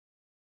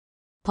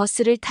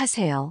 버스를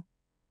타세요.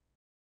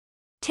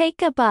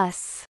 Take a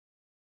bus.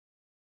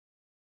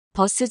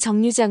 버스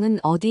정류장은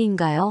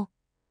어디인가요?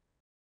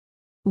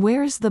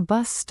 Where's the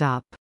bus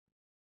stop?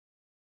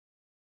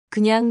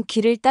 그냥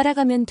길을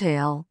따라가면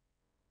돼요.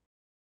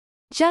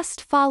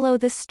 Just follow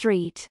the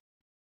street.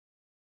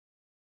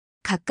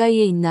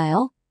 가까이에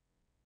있나요?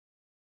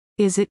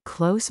 Is it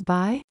close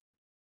by?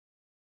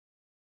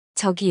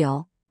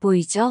 저기요.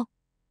 보이죠?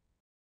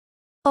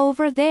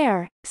 Over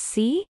there,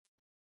 see?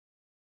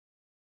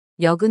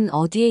 역은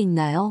어디에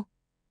있나요?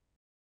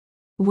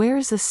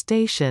 Where's a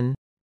station?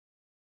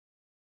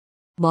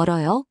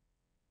 멀어요?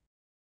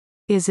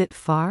 Is it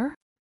far?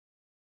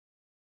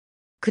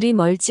 그리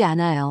멀지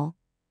않아요.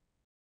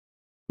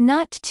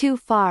 Not too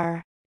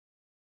far.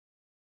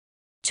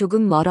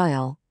 조금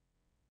멀어요.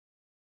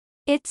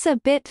 It's a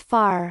bit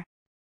far.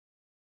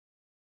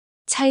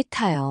 차에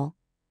타요.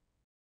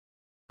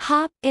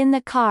 Hop in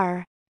the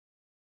car.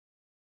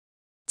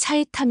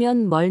 차에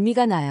타면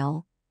멀미가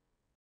나요.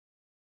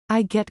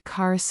 I get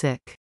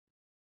carsick.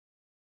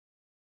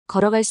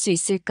 걸어갈 수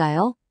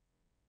있을까요?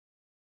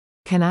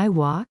 Can I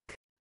walk?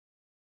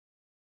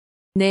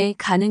 네,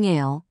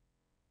 가능해요.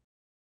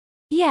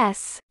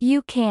 Yes,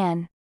 you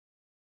can.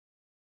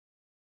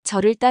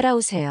 저를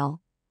따라오세요.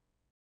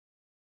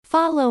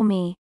 Follow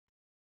me.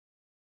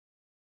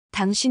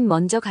 당신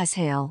먼저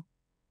가세요.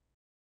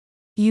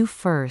 You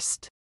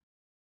first.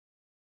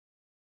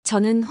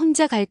 저는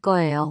혼자 갈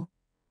거예요.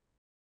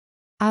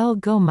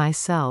 I'll go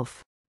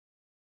myself.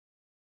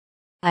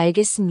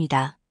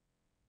 알겠습니다.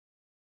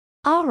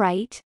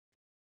 Alright.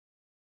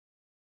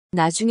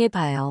 나중에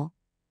봐요.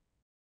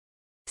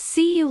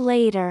 See you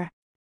later.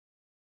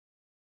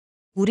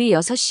 우리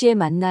 6시에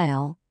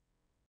만나요.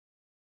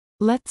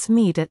 Let's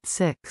meet at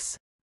 6.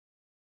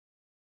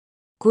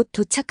 곧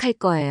도착할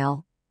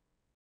거예요.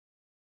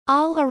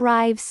 I'll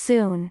arrive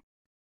soon.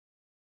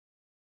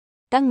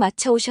 딱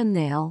맞춰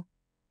오셨네요.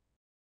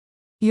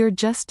 You're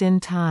just in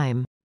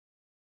time.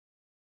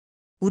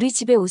 우리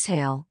집에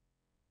오세요.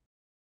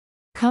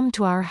 Come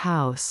to our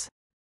house.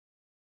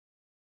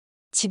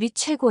 집이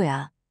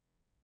최고야.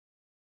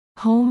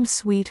 Home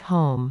sweet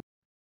home.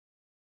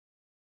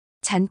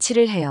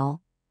 잔치를 해요.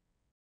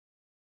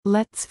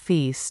 Let's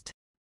feast.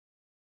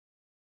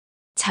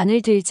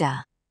 잔을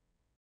들자.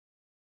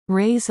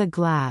 Raise a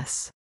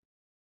glass.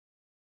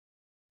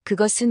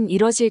 그것은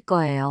이뤄질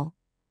거예요.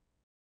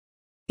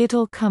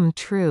 It'll come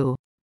true.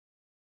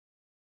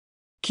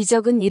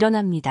 기적은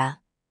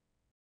일어납니다.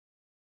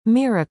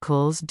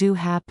 Miracles do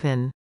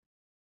happen.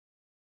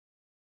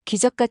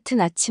 기적 같은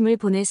아침을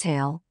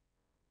보내세요.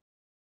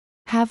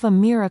 Have a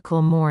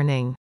miracle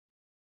morning.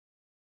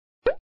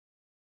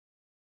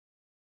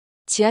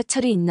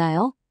 지하철이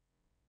있나요?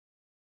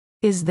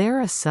 Is there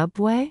a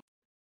subway?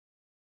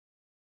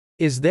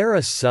 Is there a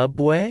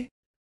subway?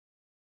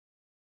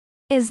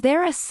 Is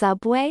there a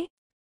subway?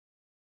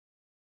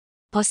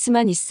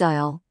 버스만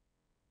있어요.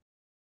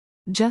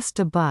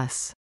 Just a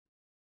bus.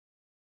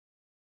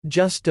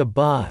 Just a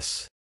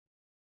bus.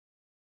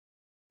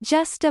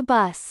 Just a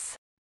bus.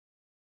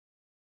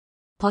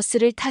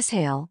 버스를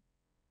타세요.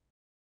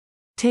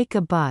 Take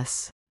a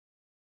bus.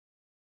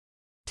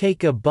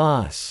 Take a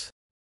bus.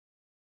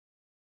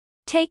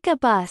 Take a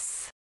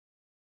bus.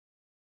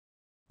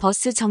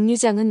 버스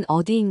정류장은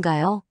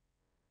어디인가요?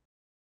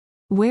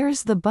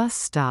 Where's the bus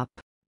stop?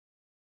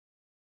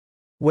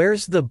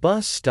 Where's the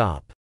bus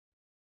stop?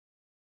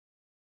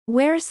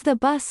 Where's the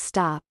bus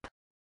stop?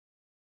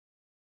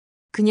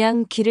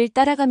 그냥 길을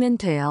따라가면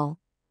돼요.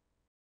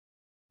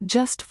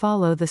 Just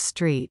follow the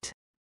street.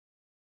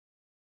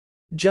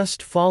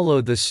 Just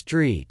follow the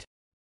street.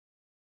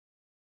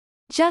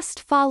 Just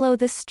follow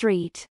the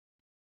street.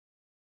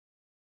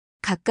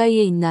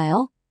 가까이에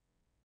있나요?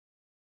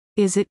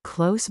 Is it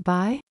close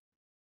by?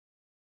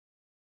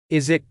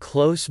 Is it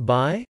close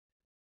by?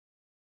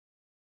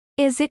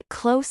 Is it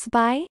close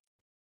by?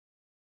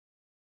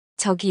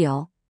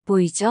 저기요.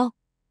 보이죠?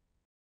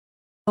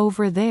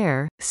 Over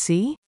there,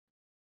 see?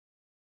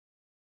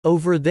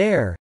 Over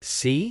there,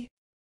 see?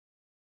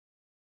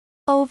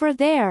 Over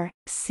there,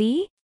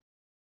 see?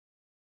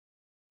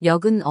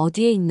 역은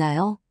어디에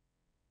있나요?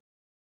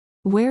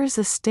 Where's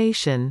a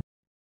station?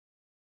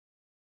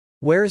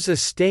 Where's a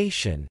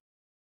station?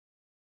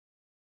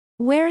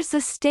 Where's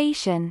the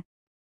station?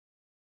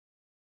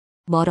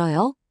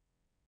 멀어요?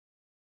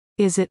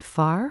 Is it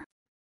far?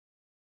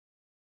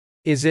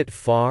 Is it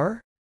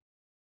far?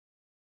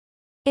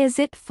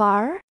 Is it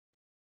far?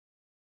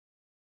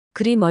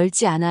 그리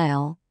멀지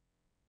않아요.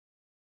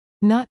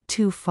 Not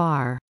too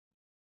far.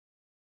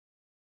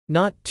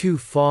 Not too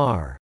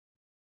far.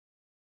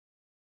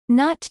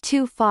 Not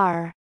too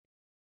far.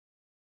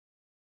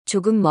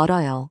 조금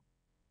멀어요.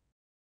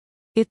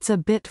 It's a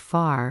bit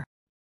far.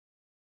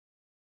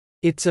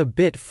 It's a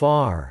bit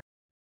far.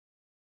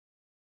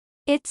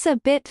 It's a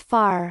bit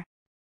far.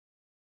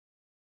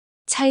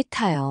 차에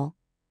타요.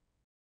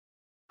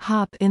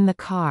 Hop in the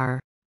car.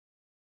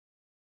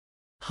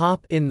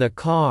 Hop in the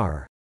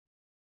car.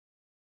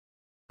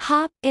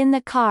 Hop in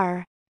the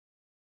car.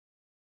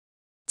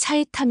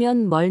 차에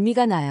타면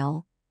멀미가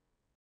나요.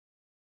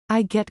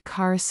 I get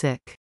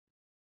carsick.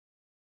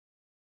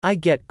 I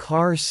get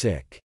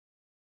carsick.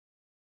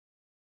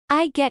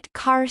 I get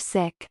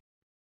carsick.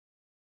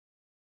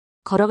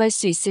 걸어갈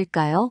수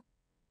있을까요?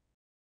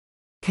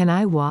 Can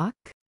I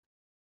walk?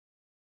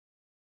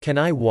 Can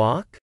I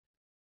walk?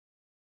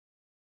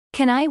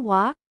 Can I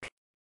walk?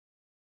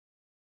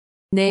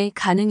 네,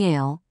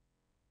 가능해요.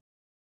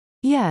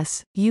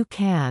 Yes, you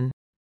can.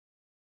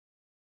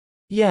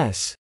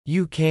 Yes,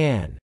 you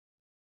can.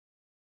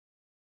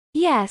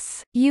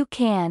 Yes, you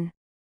can.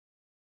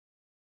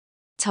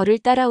 저를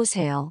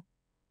따라오세요.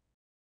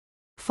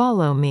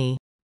 Follow me.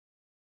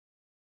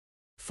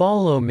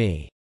 Follow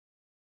me.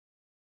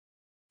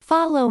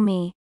 Follow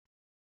me.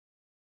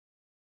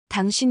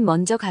 당신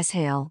먼저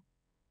가세요.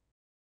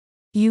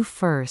 You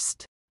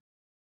first.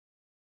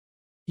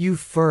 You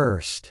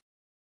first.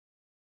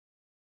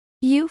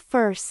 You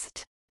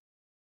first.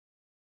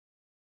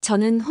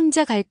 저는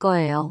혼자 갈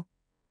거예요.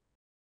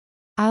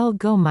 I'll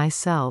go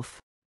myself.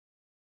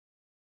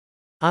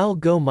 I'll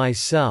go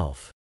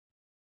myself.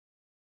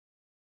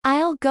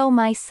 I'll go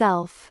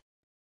myself.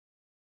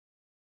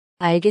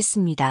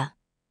 알겠습니다.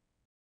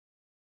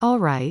 All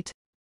right.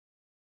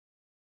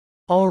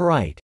 All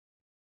right.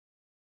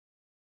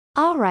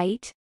 All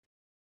right.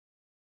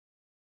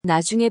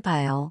 나중에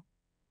봐요.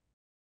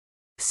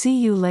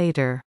 See you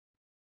later.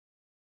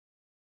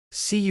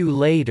 See you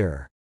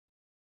later.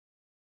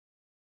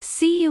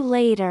 See you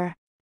later.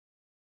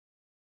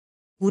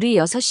 우리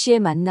 6시에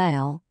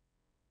만나요.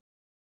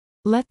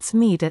 Let's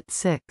meet at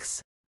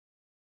 6.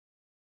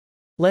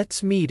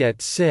 Let's meet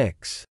at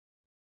 6.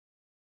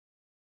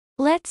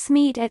 Let's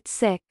meet at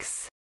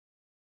 6.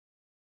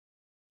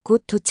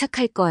 곧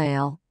도착할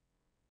거예요.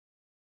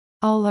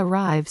 I'll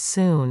arrive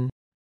soon.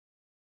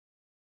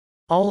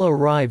 I'll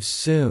arrive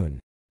soon.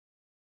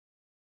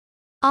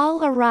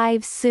 I'll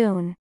arrive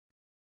soon.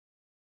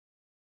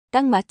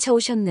 딱 맞춰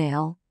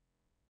오셨네요.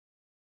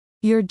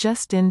 You're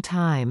just in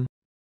time.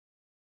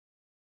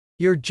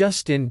 You're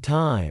just in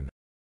time.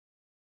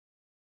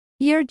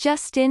 You're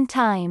just in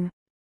time.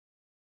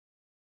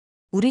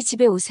 우리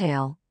집에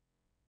오세요.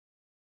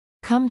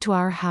 Come to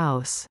our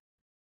house.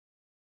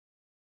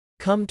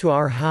 Come to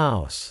our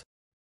house.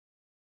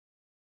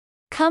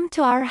 Come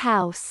to our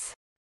house.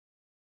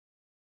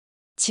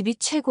 집이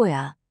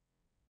최고야.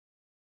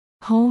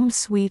 Home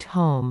sweet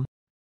home.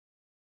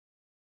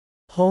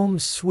 Home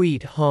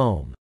sweet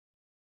home.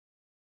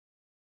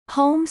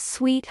 Home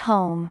sweet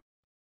home.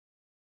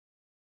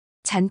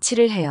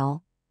 잔치를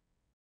해요.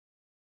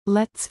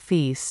 Let's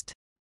feast.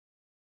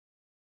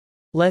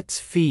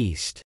 Let's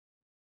feast.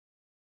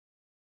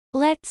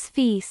 Let's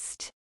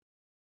feast.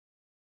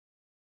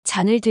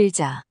 잔을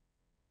들자.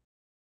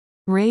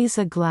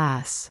 Raise a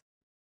glass.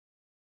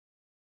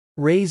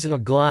 Raise a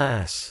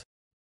glass.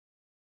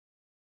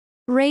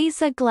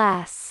 Raise a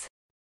glass.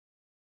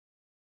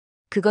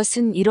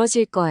 그것은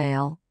이뤄질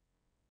거예요.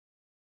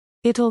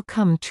 It'll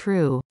come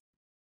true.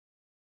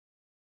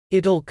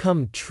 It'll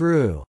come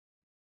true.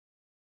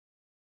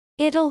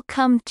 It'll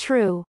come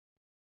true.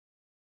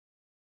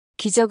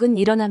 기적은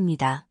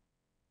일어납니다.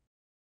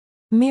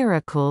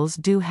 Miracles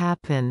do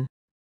happen.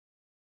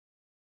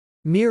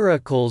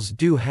 Miracles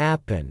do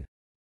happen.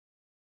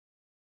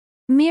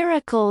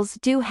 Miracles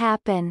do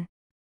happen.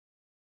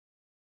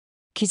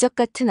 기적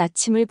같은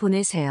아침을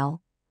보내세요.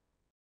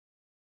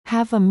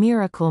 Have a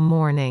miracle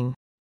morning.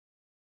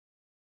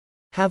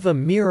 Have a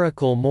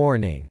miracle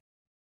morning.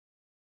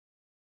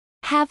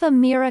 Have a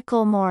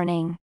miracle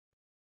morning.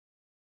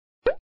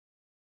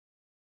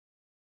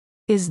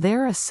 Is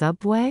there a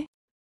subway?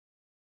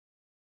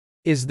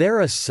 Is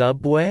there a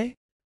subway?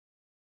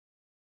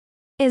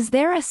 Is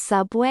there a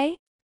subway?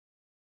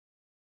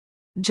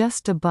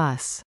 Just a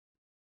bus.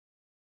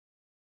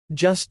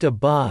 Just a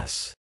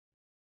bus.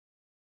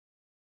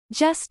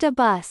 Just a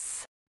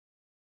bus.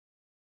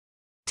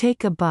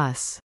 Take a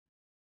bus.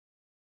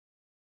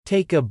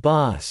 Take a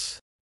bus.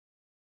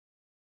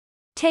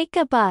 Take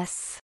a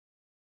bus.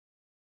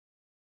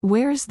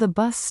 Where's the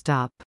bus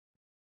stop?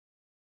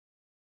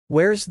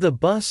 Where's the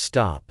bus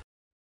stop?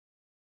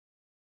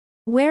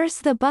 Where's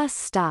the bus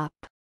stop?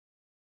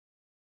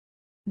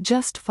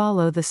 Just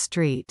follow the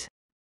street.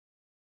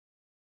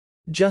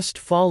 Just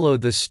follow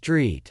the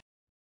street.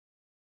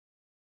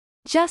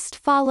 Just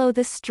follow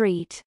the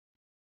street.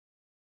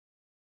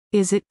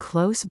 Is it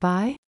close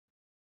by?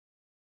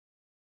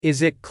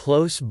 Is it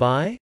close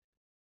by?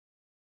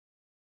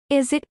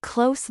 Is it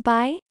close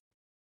by?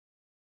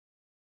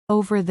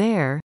 Over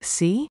there,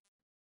 see?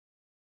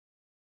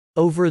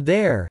 Over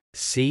there,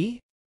 see?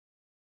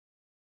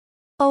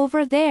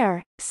 Over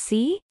there,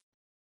 see?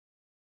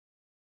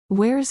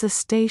 Where's a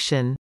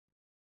station?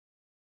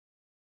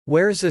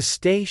 Where's a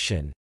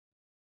station?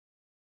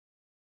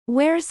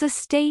 Where's the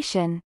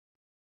station?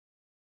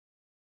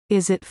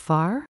 Is it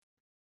far?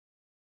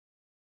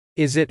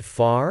 Is it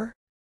far?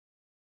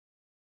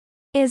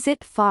 Is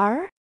it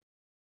far?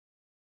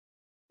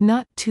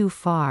 Not too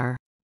far.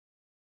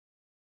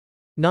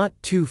 Not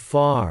too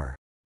far.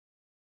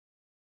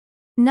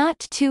 Not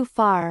too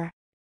far.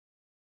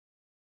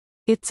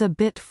 It's a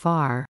bit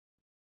far.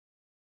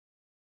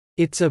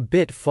 It's a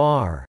bit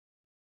far.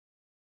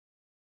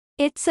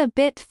 It's a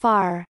bit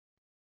far.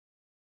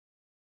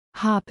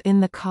 Hop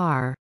in the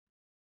car.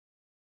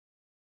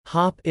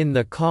 Hop in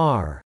the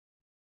car.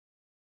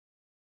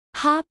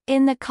 Hop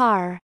in the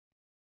car.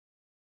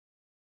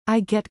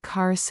 I get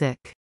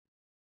carsick.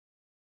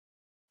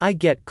 I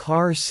get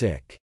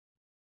carsick.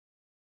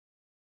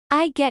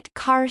 I get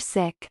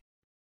carsick.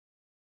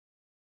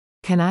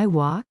 Can I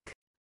walk?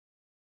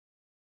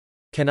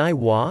 Can I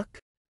walk?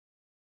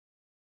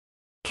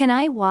 Can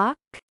I walk?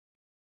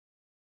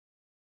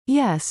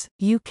 Yes,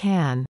 you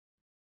can.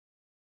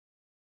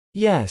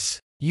 Yes,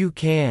 you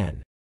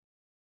can.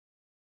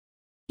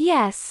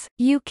 Yes,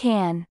 you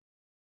can.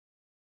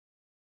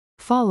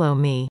 Follow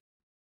me.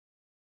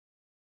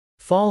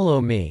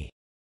 Follow me.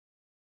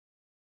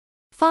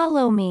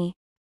 Follow me.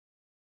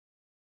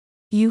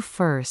 You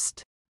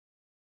first.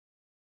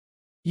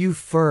 You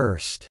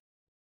first.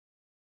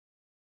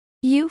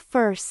 You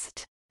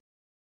first.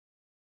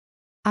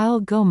 I'll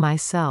go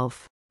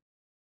myself.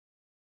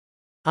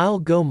 I'll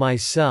go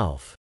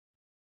myself.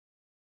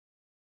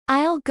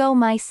 I'll go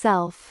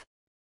myself.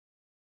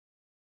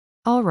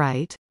 All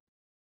right.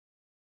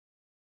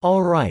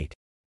 All right.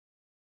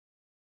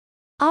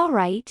 All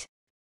right.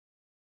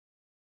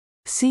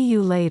 See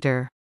you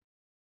later.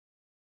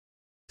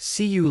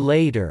 See you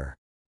later.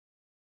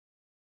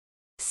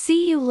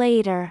 See you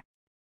later.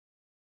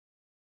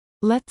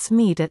 Let's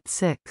meet at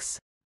 6.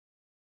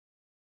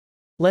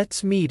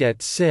 Let's meet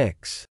at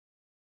 6.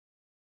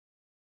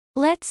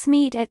 Let's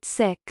meet at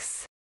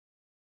 6.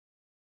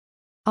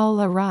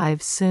 I'll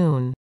arrive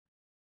soon.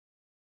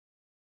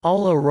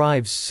 I'll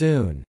arrive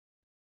soon.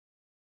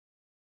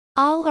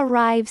 I'll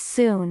arrive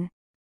soon.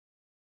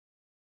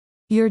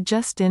 You're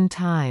just in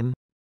time.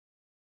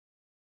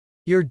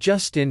 You're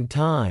just in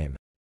time.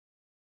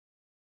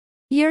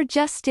 You're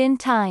just in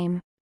time.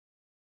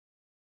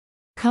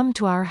 Come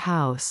to our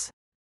house.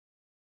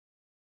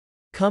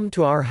 Come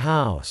to our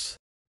house.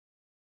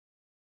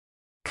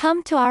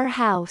 Come to our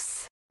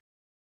house.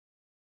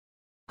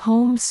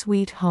 Home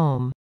sweet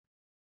home.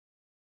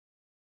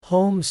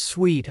 Home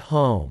sweet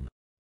home.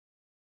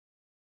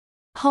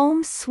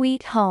 Home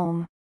sweet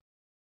home.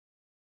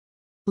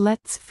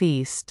 Let's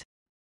feast.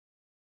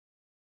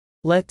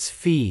 Let's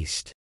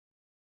feast.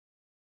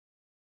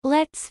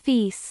 Let's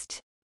feast.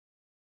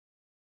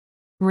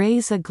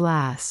 Raise a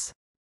glass.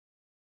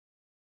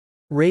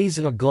 Raise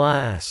a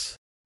glass.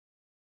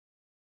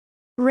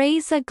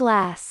 Raise a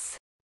glass.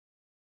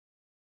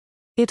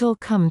 It'll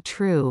come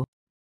true.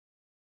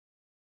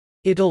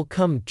 It'll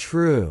come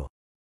true.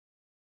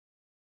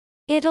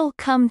 It'll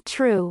come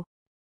true.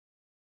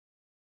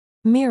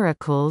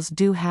 Miracles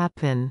do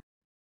happen.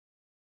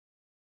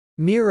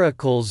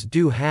 Miracles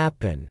do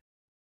happen.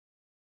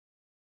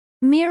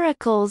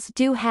 Miracles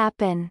do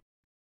happen.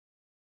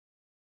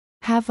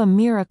 Have a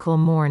miracle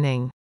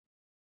morning.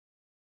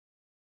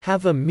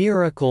 Have a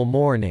miracle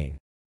morning.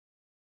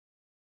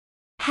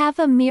 Have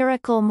a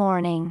miracle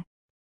morning.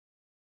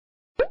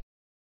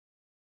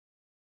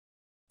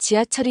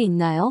 지하철이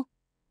있나요?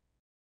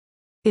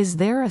 Is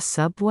there a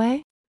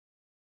subway?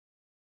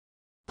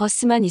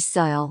 버스만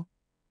있어요.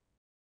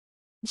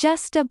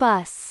 Just a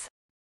bus.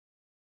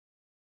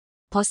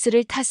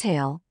 버스를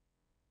타세요.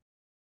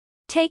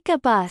 Take a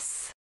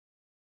bus.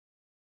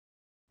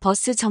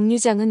 버스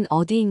정류장은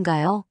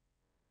어디인가요?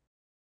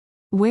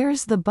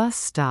 Where's the bus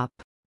stop?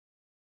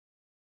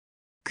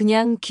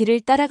 그냥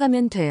길을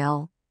따라가면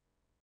돼요.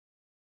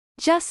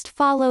 Just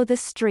follow the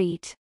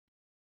street.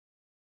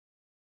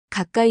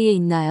 가까이에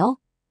있나요?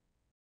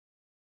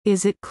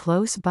 Is it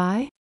close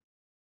by?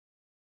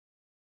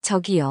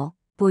 저기요,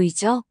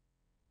 보이죠?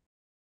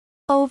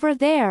 Over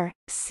there,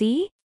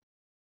 see?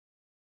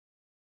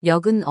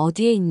 역은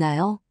어디에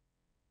있나요?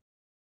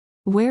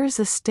 Where's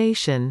a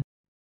station?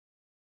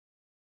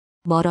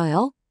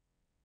 멀어요?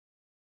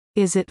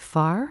 Is it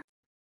far?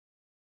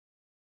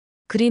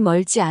 그리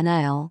멀지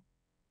않아요.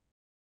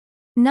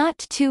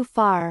 Not too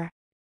far.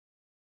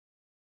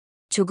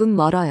 조금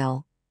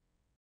멀어요.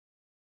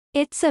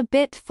 It's a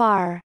bit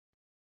far.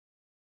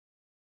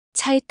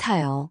 차에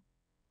타요.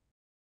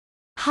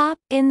 Hop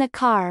in the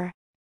car.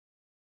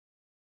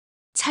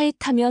 차에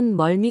타면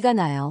멀미가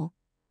나요.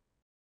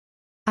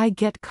 I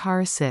get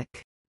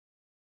carsick.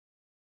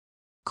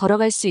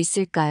 걸어갈 수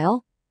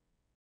있을까요?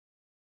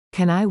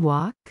 Can I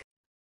walk?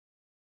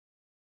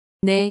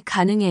 네,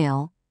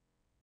 가능해요.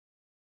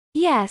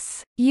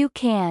 Yes, you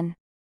can.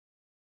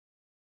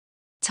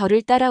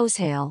 저를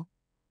따라오세요.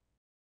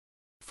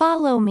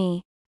 Follow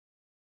me.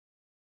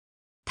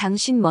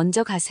 당신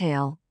먼저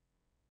가세요.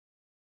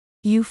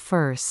 You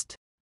first.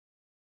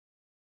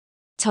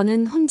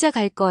 저는 혼자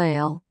갈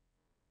거예요.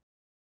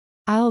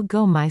 I'll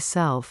go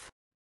myself.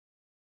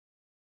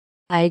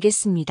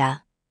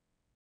 알겠습니다.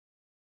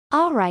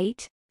 All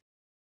right.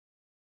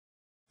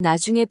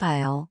 나중에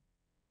봐요.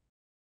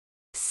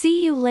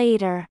 See you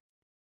later.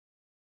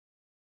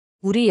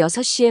 우리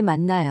 6시에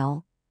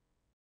만나요.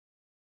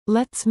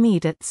 Let's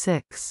meet at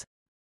 6.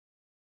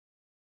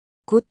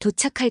 곧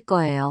도착할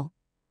거예요.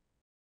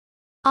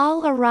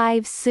 I'll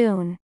arrive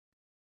soon.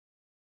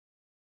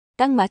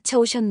 딱 맞춰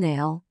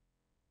오셨네요.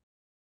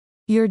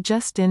 You're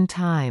just in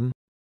time.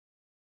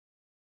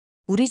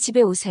 우리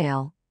집에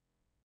오세요.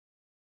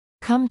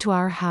 Come to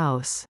our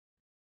house.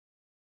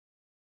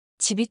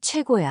 집이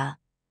최고야.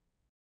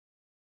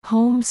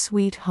 Home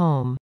sweet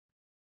home.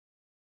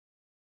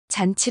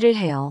 잔치를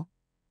해요.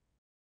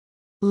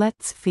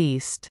 Let's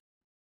feast.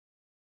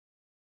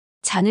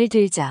 잔을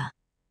들자.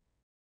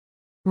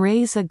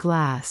 Raise a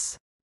glass.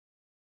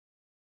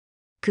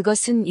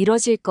 그것은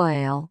이뤄질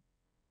거예요.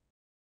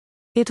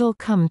 It'll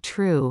come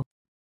true.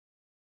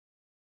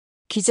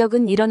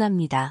 기적은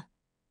일어납니다.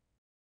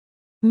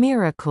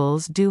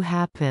 Miracles do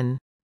happen.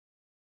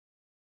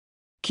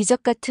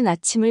 기적 같은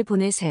아침을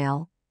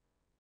보내세요.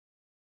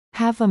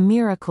 Have a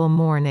miracle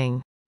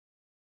morning.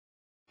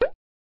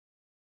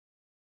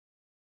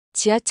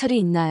 지하철이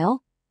있나요?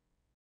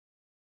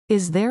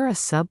 Is there a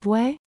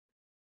subway?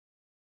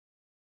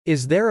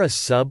 Is there a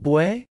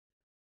subway?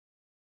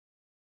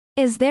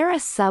 Is there a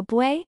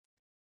subway?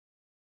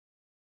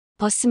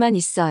 버스만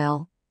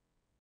있어요.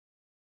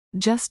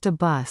 Just a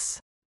bus.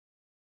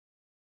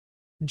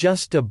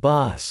 Just a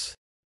bus.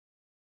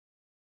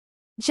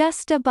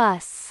 Just a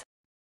bus.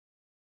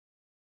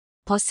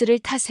 버스를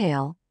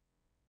타세요.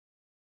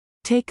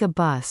 Take a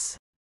bus.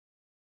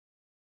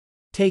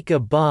 Take a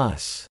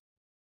bus.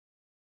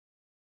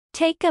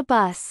 Take a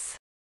bus.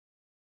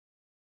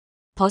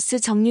 버스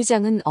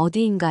정류장은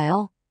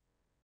어디인가요?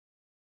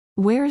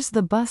 Where's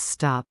the bus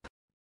stop?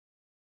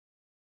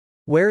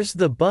 Where's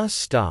the bus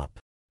stop?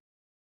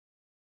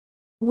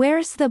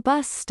 Where's the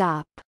bus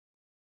stop?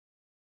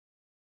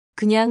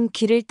 그냥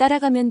길을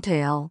따라가면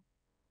돼요.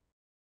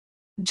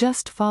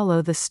 Just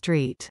follow the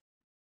street.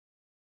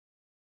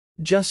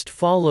 Just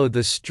follow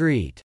the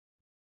street.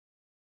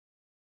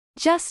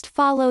 Just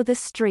follow the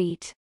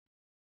street.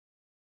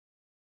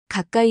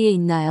 가까이에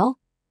있나요?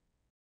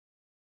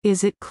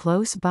 Is it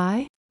close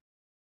by?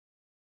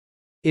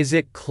 Is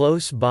it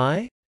close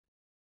by?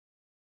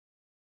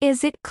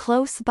 Is it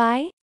close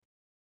by?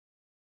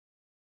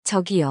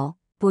 저기요,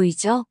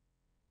 보이죠?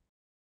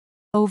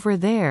 Over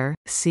there,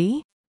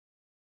 see?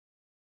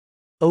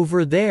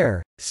 Over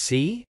there,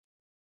 see?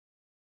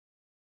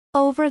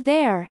 Over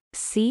there,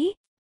 see?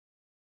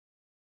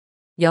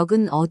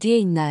 역은 어디에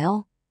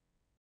있나요?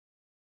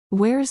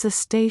 Where's a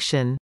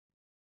station?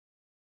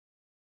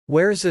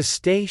 Where's a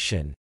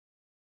station?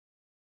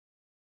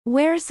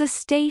 Where's the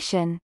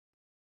station?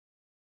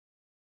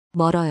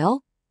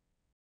 멀어요?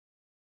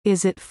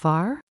 Is it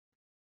far?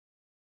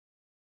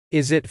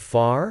 Is it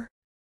far?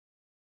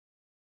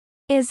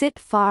 Is it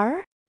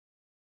far?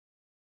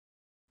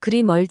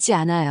 그리 멀지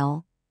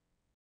않아요.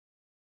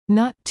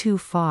 Not too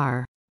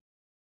far.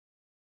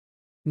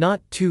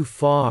 Not too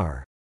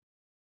far.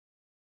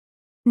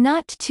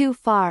 Not too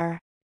far.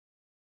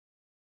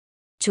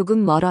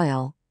 조금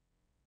멀어요.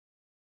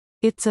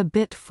 It's a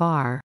bit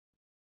far.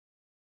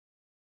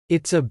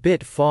 It's a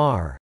bit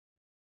far.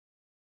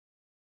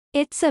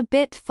 It's a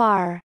bit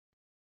far.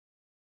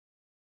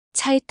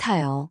 차에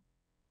타요.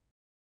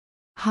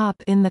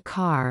 Hop in the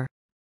car.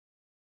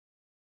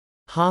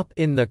 Hop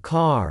in the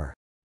car.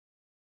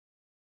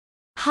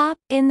 Hop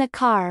in the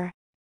car.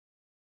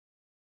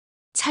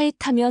 차에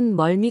타면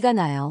멀미가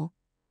나요.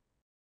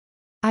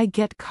 I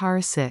get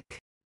carsick.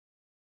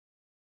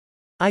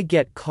 I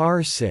get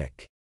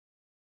carsick.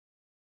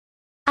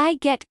 I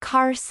get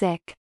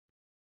carsick.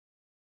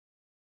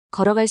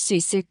 걸어갈 수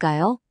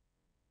있을까요?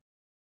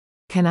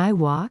 Can I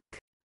walk?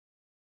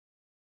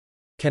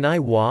 Can I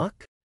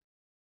walk?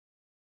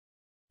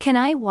 Can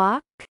I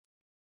walk?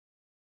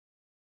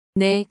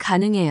 네,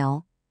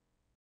 가능해요.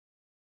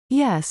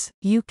 Yes,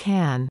 you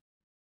can.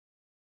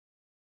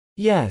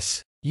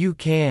 Yes, you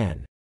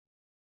can.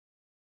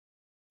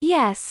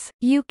 Yes,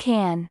 you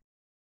can.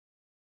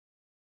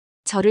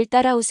 저를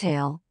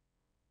따라오세요.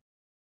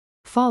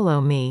 Follow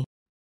me.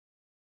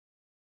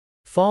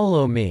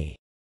 Follow me.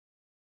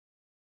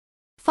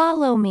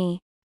 Follow me.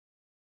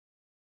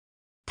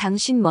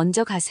 당신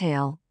먼저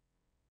가세요.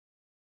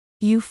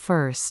 You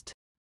first.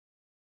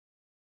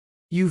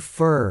 You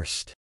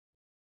first.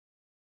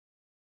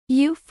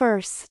 You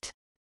first.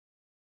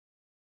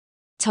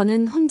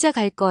 저는 혼자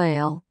갈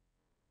거예요.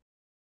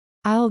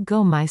 I'll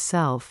go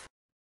myself.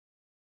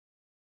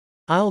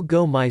 I'll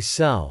go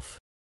myself.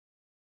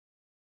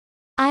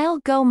 I'll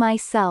go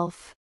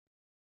myself.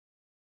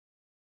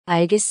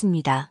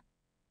 알겠습니다.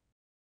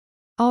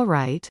 All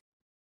right.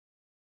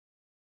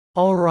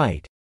 All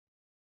right.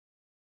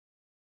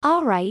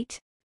 All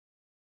right.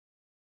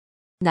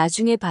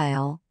 나중에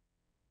봐요.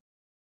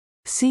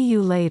 See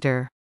you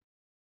later.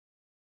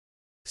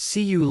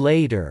 See you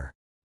later.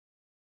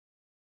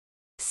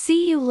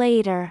 See you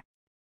later.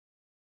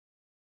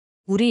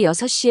 우리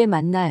 6시에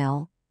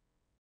만나요.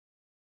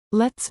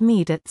 Let's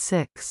meet at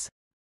 6.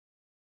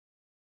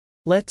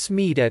 Let's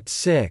meet at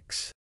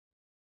 6.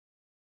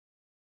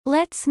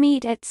 Let's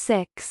meet at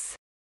 6.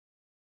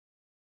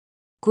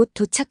 곧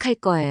도착할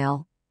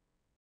거예요.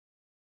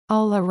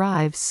 I'll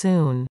arrive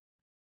soon.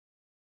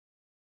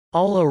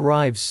 I'll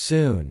arrive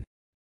soon.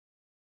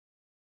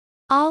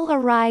 I'll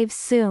arrive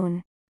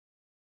soon.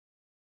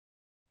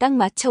 딱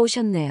맞춰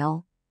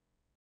오셨네요.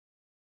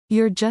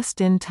 You're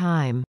just in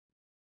time.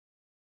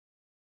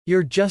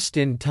 You're just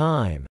in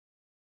time.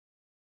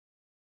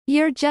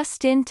 You're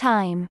just in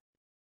time.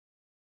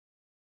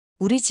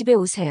 우리 집에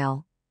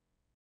오세요.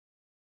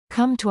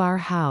 Come to our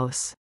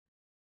house.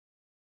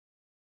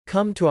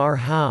 Come to our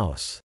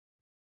house.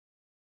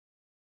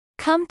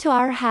 Come to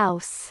our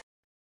house.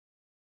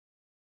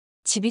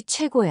 집이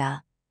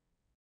최고야.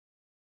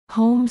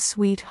 Home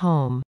sweet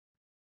home.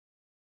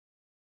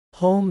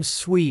 Home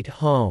sweet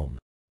home.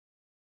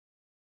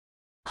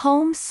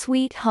 Home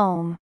sweet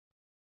home.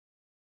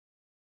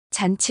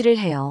 잔치를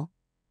해요.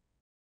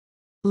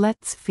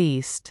 Let's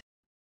feast.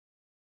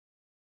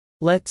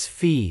 Let's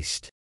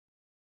feast.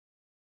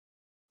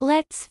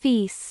 Let's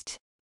feast.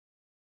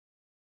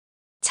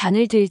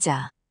 잔을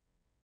들자.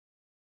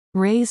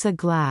 Raise a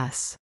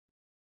glass.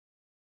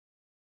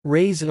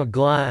 Raise a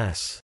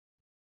glass.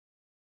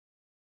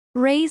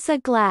 Raise a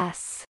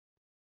glass.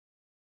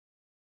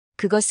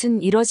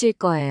 그것은 이뤄질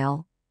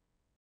거예요.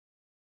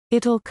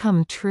 It'll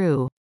come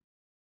true.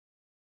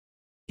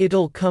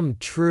 It'll come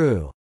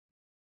true.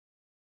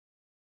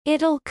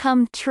 It'll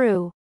come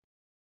true.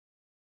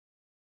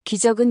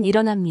 기적은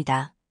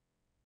일어납니다.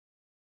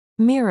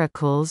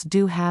 Miracles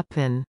do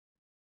happen.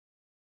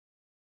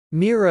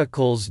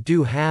 Miracles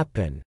do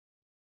happen.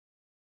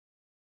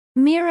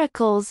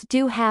 Miracles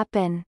do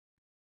happen.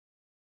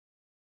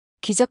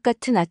 기적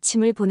같은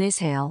아침을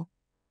보내세요.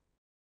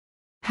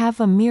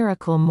 Have a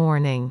miracle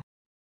morning.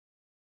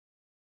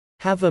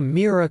 Have a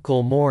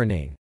miracle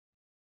morning.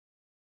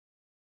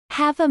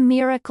 Have a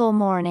miracle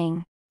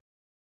morning.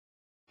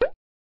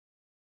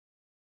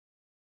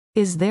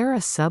 Is there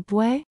a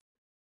subway?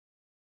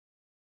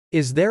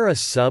 Is there a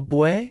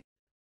subway?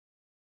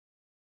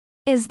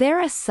 Is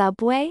there a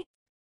subway?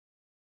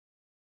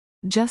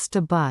 Just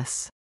a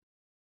bus.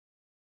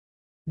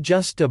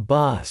 Just a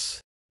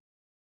bus.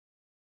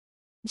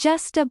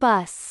 Just a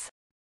bus.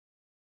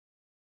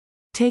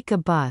 Take a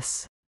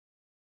bus.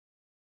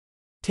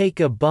 Take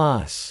a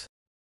bus.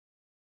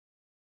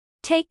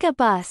 Take a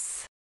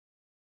bus.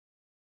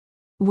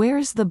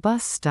 Where's the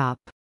bus stop?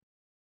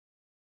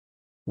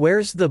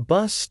 Where's the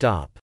bus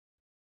stop?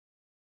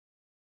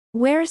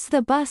 Where's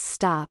the bus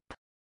stop?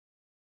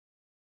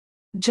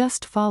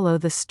 Just follow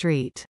the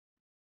street.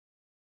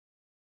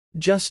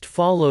 Just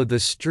follow the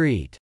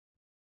street.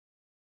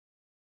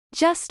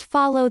 Just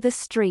follow the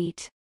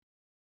street.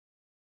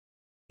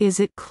 Is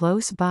it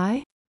close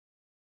by?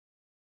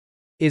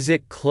 Is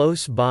it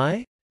close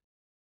by?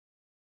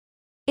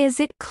 Is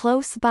it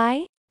close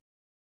by?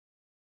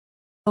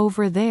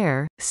 Over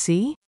there,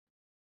 see?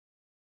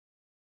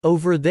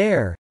 Over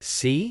there,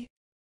 see?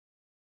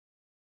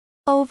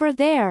 Over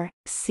there,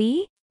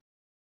 see?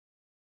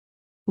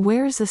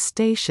 Where's a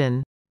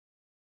station?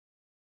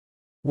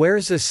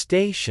 Where's a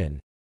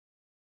station?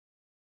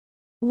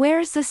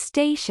 Where's the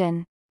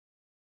station?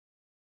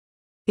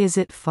 Is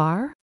it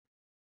far?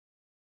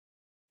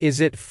 Is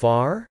it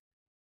far?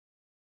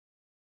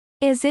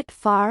 Is it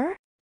far?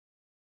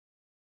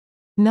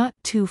 Not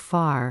too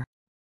far.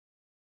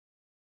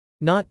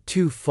 Not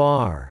too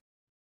far.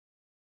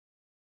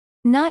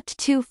 Not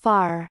too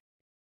far.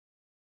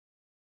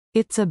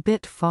 It's a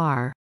bit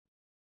far.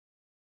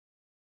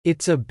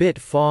 It's a bit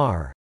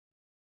far.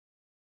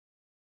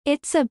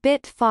 It's a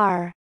bit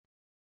far.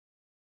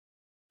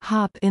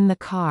 Hop in the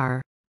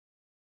car.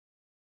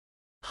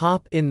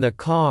 Hop in the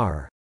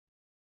car.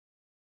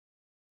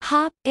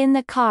 Hop in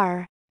the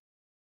car.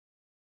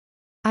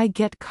 I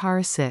get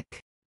carsick.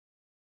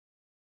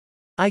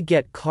 I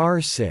get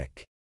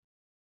carsick.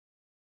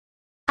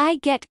 I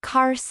get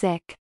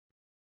carsick.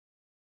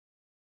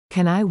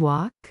 Can I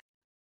walk?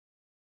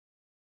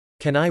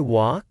 Can I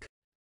walk?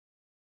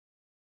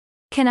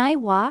 Can I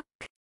walk?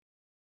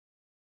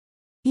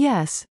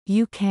 Yes,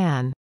 you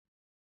can.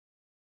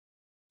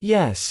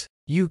 Yes,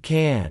 you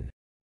can.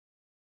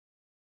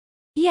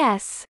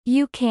 Yes,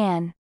 you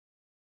can.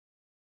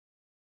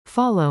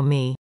 Follow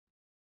me.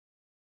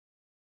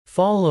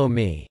 Follow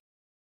me.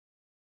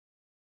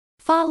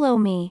 Follow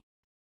me.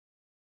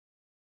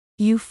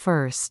 You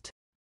first.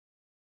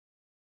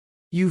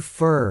 You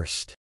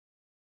first.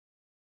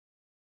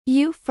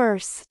 You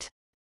first.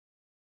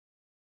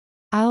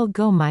 I'll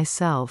go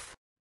myself.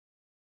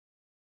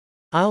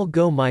 I'll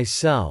go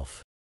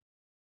myself.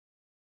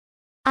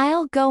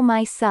 I'll go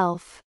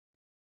myself.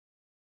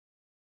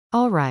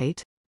 All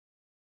right.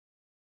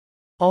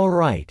 All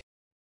right.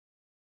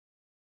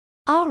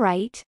 All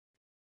right.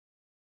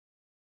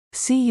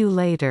 See you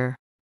later.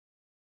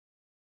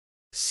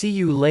 See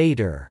you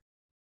later.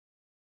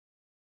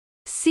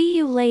 See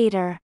you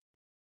later.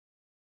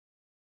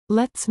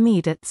 Let's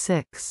meet at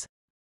 6.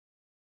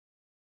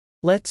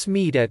 Let's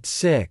meet at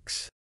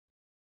 6.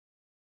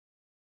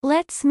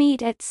 Let's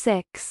meet at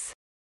 6.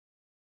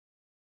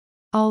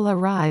 I'll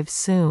arrive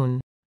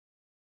soon.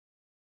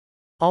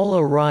 I'll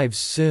arrive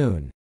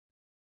soon.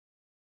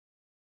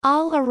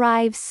 I'll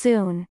arrive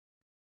soon.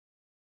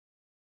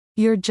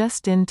 You're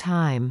just in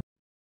time.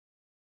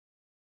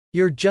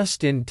 You're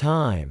just in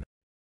time.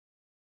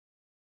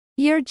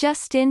 You're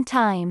just in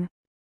time.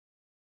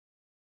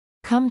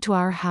 Come to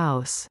our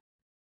house.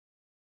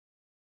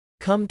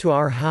 Come to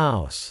our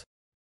house.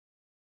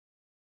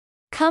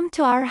 Come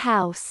to our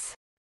house.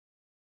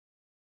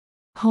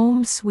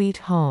 Home sweet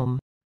home.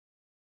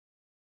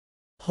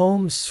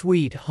 Home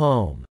sweet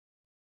home.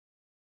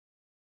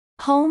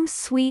 Home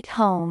sweet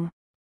home.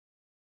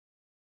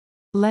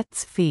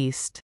 Let's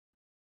feast.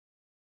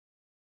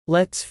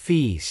 Let's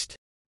feast.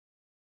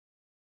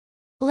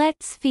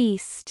 Let's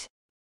feast.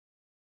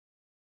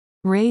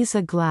 Raise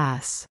a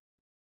glass.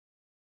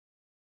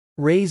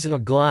 Raise a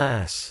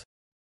glass.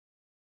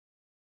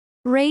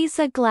 Raise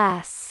a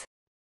glass.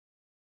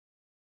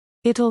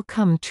 It'll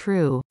come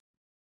true.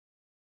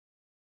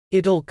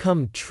 It'll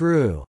come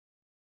true.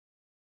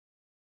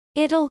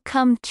 It'll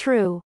come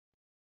true.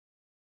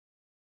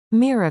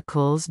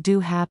 Miracles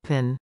do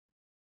happen.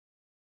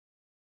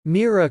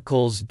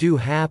 Miracles do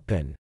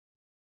happen.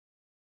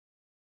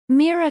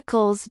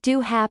 Miracles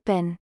do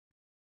happen.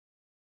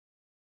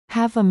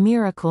 Have a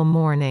miracle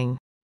morning.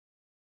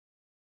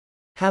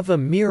 Have a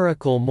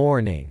miracle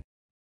morning.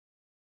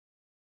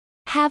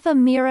 Have a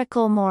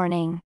miracle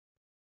morning.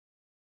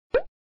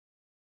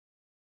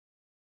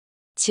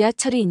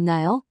 지하철이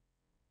있나요?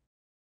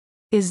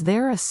 Is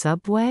there a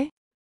subway?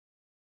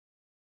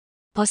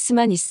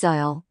 버스만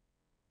있어요.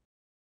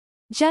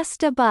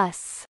 Just a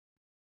bus.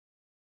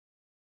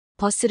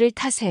 버스를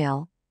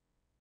타세요.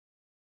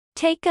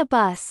 Take a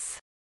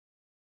bus.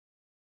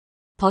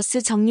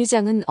 버스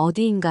정류장은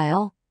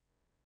어디인가요?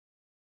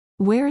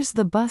 Where's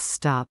the bus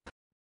stop?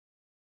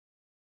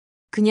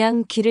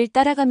 그냥 길을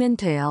따라가면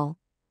돼요.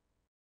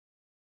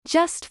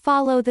 Just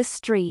follow the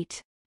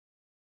street.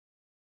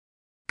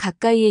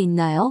 가까이에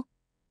있나요?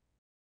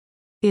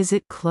 Is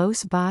it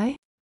close by?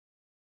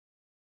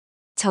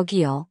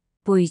 저기요.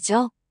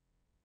 보이죠?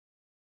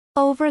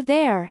 Over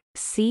there,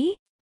 see?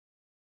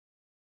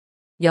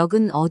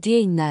 역은 어디에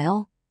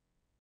있나요?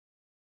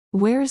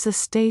 Where's a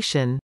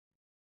station?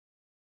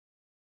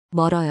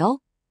 멀어요?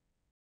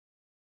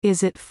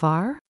 Is it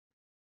far?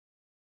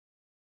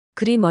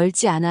 그리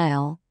멀지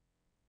않아요.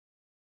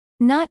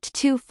 Not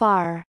too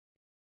far.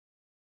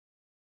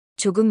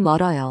 조금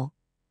멀어요.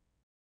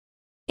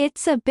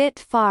 It's a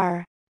bit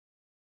far.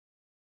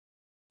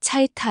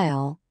 차에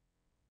타요.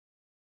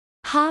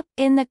 Hop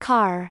in the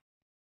car.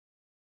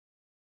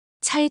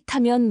 차에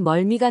타면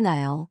멀미가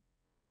나요.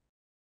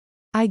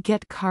 I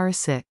get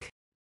carsick.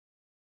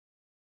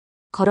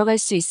 걸어갈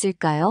수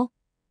있을까요?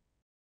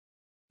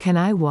 Can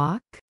I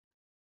walk?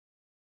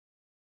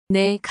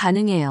 네,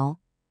 가능해요.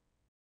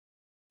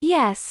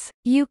 Yes,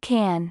 you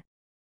can.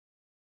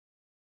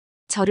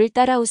 저를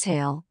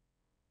따라오세요.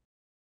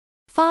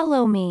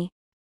 Follow me.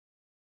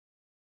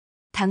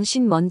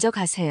 당신 먼저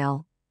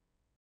가세요.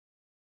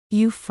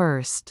 You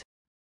first.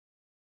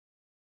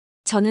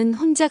 저는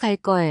혼자 갈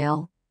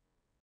거예요.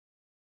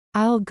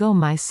 I'll go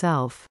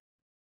myself.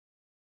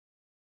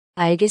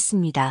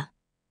 알겠습니다.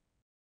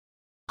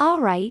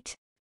 All right.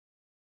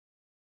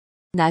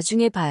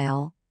 나중에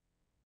봐요.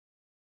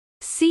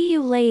 See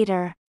you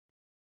later.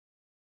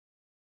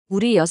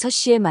 우리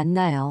 6시에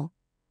만나요.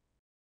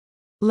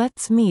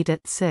 Let's meet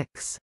at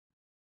 6.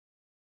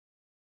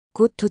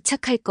 곧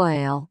도착할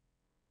거예요.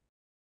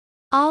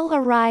 I'll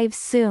arrive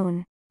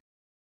soon.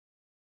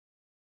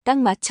 딱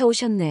맞춰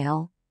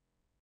오셨네요.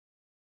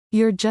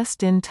 You're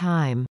just in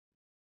time.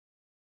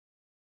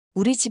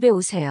 우리 집에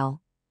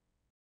오세요.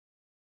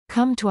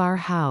 Come to our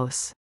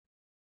house.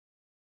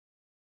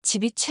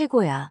 집이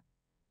최고야.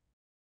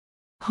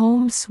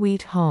 Home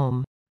sweet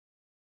home.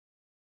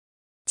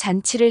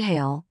 잔치를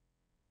해요.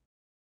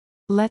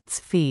 Let's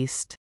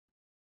feast.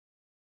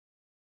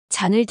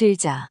 잔을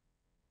들자.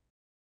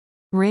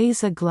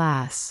 Raise a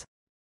glass.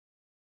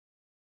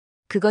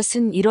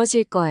 그것은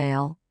이뤄질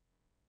거예요.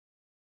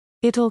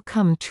 It'll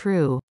come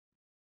true.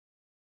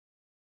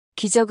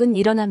 기적은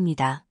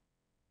일어납니다.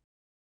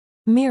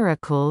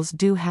 Miracles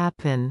do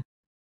happen.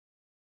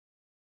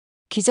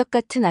 기적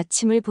같은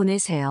아침을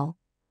보내세요.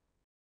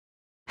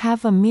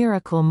 Have a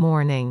miracle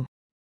morning.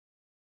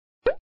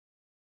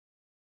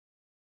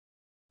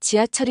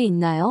 지하철이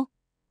있나요?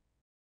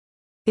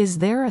 Is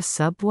there a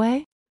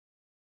subway?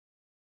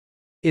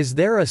 Is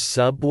there a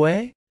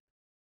subway?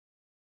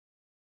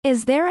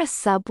 Is there a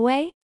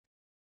subway?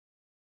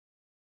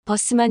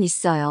 버스만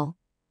있어요.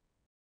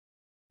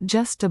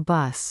 Just a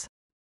bus.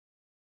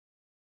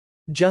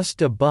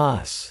 Just a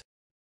bus.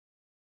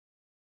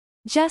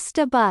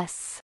 Just a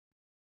bus.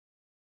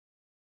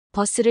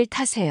 버스를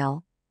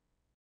타세요.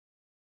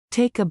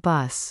 Take a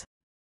bus.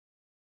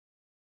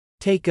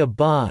 Take a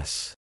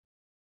bus.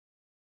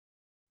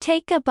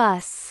 Take a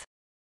bus.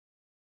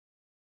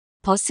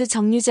 버스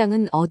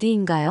정류장은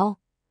어디인가요?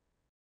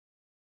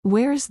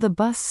 Where's the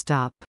bus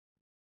stop?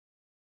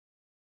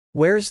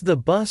 Where's the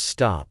bus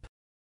stop?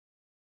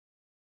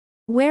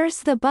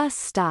 Where's the bus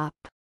stop?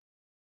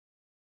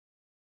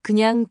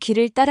 그냥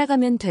길을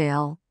따라가면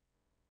돼요.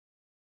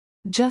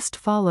 Just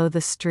follow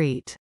the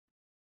street.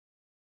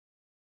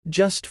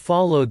 Just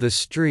follow the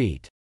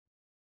street.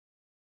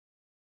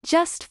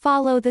 Just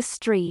follow the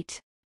street.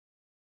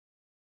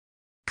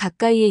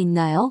 가까이에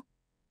있나요?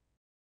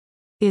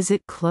 Is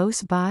it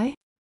close by?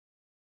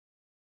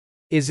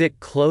 Is it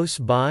close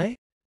by?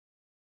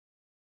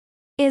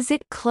 Is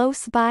it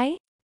close by?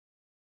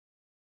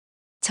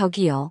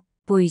 저기요,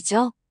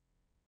 보이죠?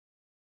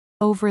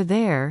 Over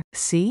there,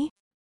 see?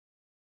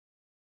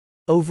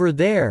 Over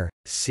there,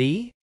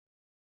 see?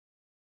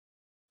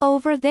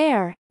 Over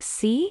there,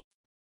 see?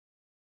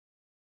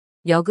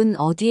 역은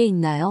어디에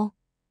있나요?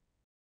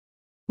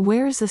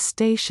 Where's a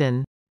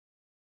station?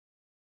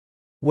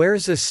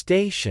 Where's a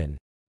station?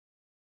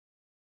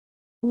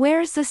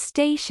 Where's the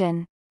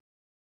station?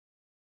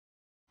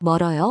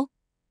 멀어요?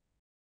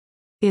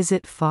 Is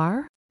it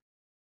far?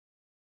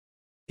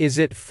 Is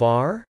it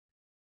far?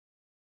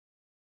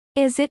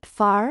 Is it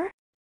far?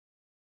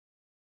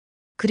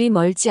 그리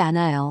멀지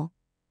않아요.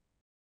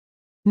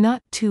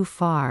 Not too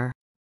far.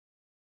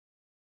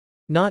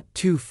 Not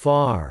too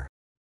far.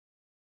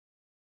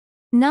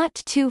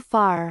 Not too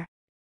far.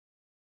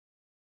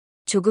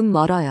 조금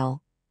멀어요.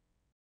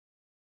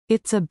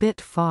 It's a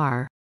bit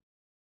far.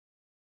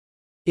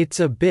 It's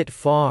a bit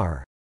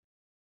far.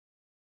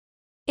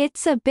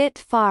 It's a bit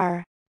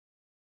far.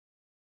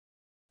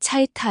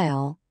 차에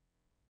타요.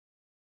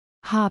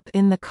 Hop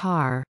in the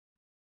car.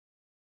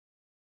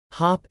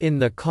 Hop in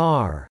the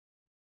car.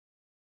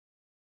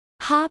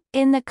 Hop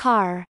in the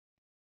car.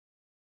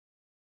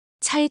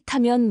 차에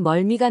타면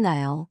멀미가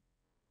나요.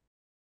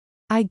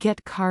 I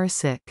get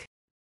carsick.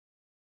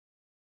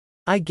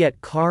 I get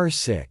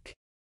carsick.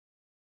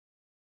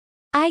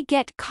 I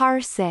get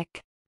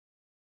carsick.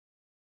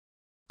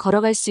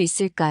 걸어갈 수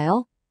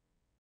있을까요?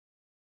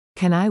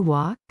 Can I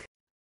walk?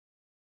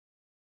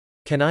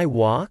 Can I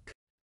walk?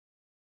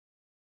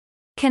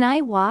 Can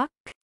I walk?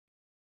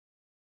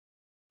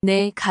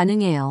 네,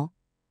 가능해요.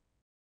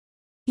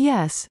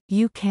 Yes,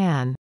 you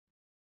can.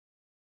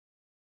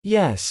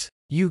 Yes,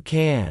 you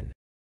can.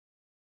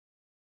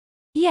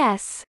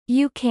 Yes,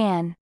 you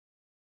can.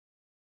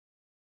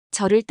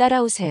 저를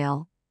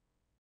따라오세요.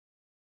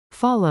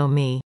 Follow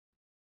me.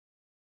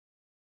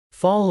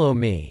 Follow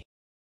me.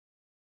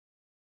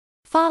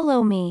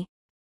 Follow me.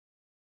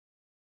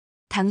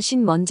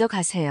 당신 먼저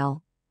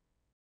가세요.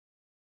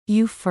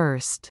 You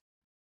first.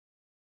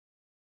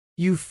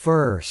 You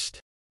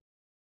first.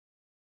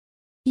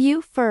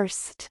 You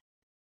first.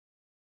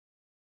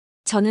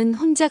 저는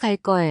혼자 갈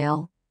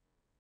거예요.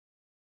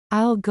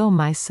 I'll go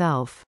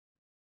myself.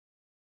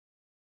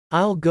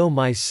 I'll go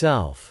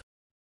myself.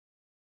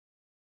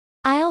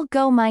 I'll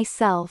go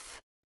myself.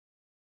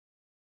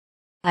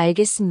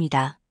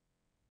 알겠습니다.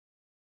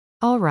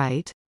 All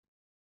right.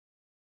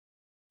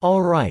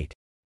 All right.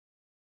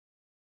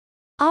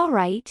 All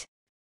right.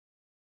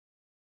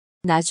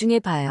 나중에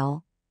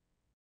봐요.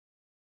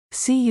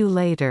 See you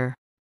later.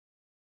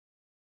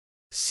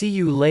 See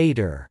you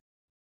later.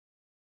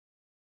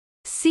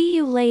 See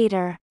you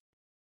later.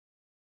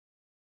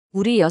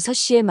 우리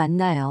 6시에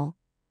만나요.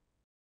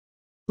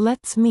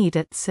 Let's meet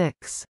at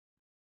 6.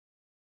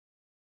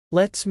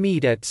 Let's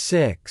meet at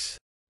 6.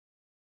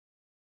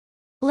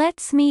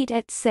 Let's meet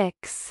at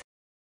 6.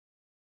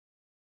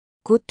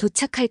 곧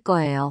도착할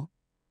거예요.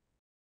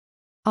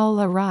 I'll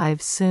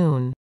arrive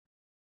soon.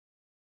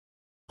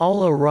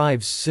 I'll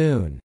arrive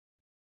soon.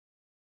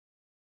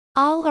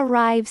 I'll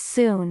arrive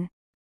soon.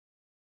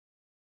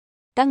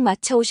 딱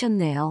맞춰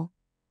오셨네요.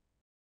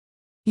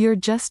 You're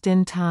just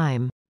in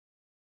time.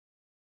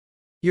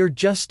 You're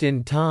just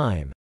in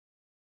time.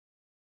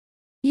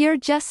 You're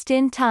just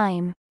in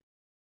time.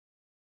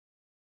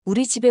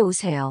 우리 집에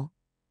오세요.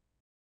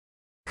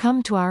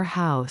 Come to our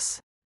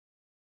house.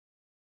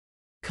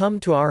 Come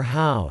to our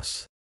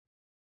house.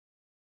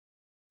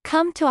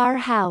 Come to our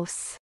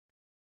house.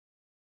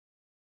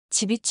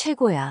 집이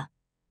최고야.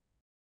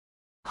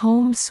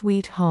 Home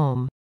sweet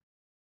home.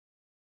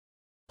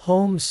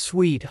 Home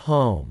sweet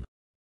home.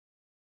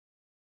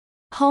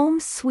 Home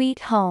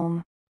sweet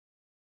home.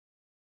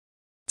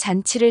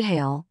 잔치를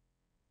해요.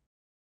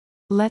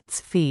 Let's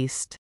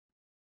feast.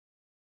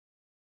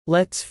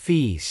 Let's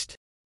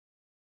feast.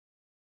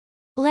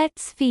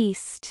 Let's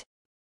feast.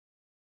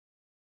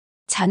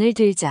 잔을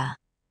들자.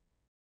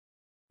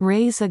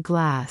 Raise a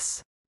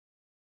glass.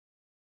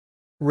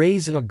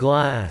 Raise a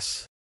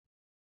glass.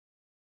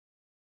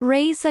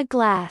 Raise a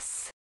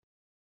glass.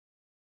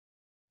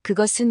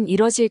 그것은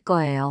이뤄질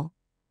거예요.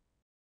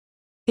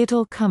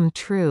 It'll come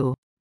true.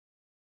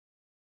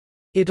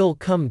 It'll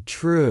come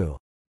true.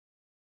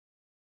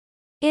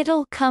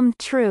 It'll come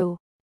true.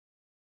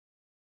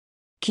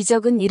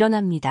 기적은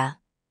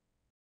일어납니다.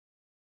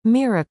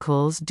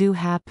 Miracles do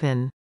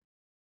happen.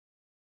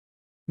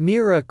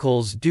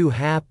 Miracles do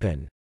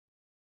happen.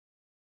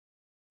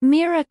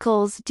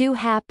 Miracles do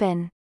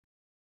happen.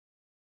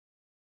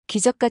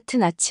 기적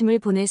같은 아침을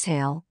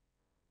보내세요.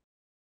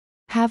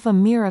 Have a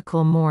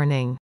miracle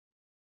morning.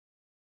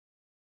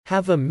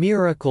 Have a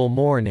miracle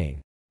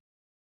morning.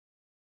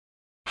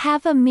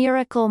 Have a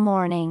miracle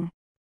morning.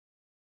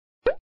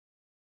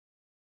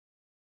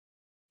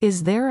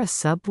 Is there a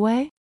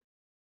subway?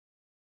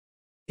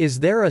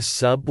 Is there a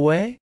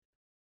subway?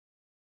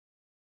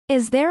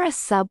 Is there a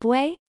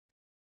subway?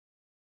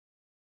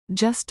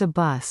 Just a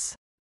bus.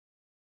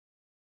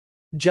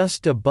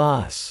 Just a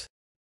bus.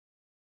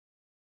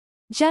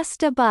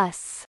 Just a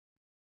bus.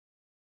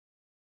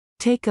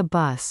 Take a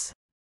bus.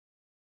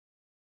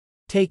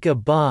 Take a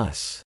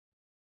bus.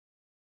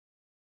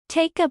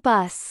 Take a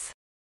bus.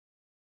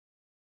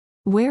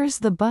 Where's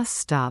the bus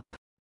stop?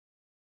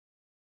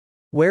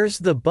 Where's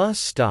the bus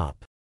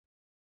stop?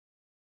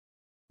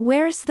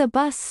 Where's the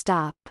bus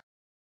stop?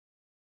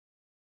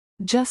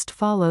 Just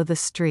follow the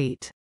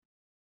street.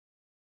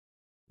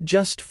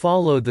 Just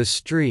follow the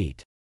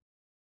street.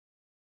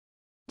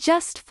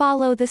 Just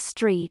follow the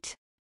street.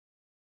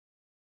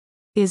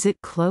 Is it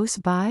close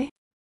by?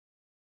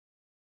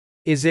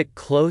 Is it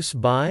close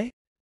by?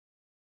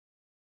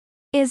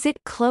 Is it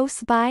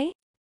close by?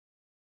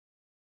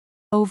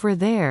 Over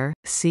there,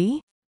 see?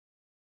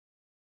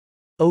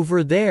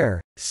 Over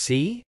there,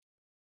 see?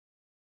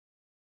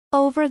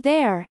 Over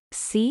there,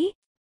 see?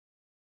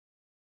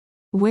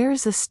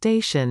 Where's a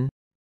station?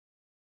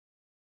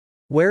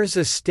 Where's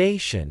a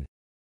station?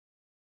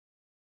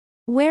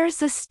 Where's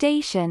the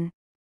station?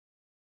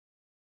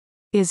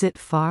 Is it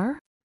far?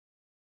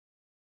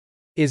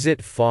 Is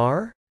it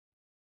far?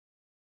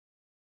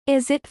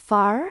 Is it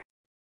far?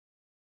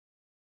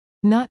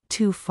 Not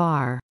too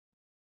far.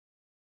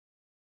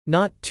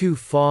 Not too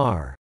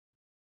far.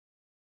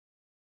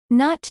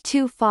 Not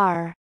too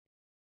far.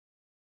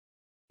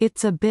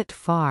 It's a bit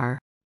far.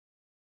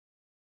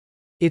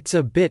 It's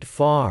a bit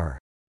far.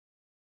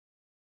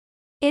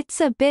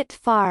 It's a bit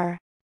far.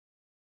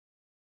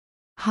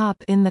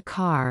 Hop in the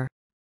car.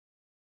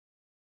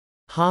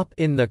 Hop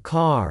in the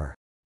car.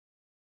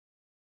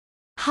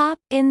 Hop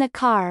in the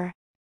car.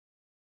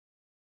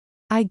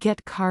 I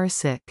get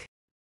carsick.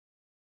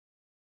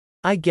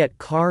 I get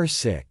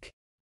carsick.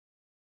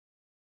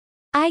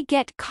 I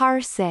get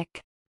carsick.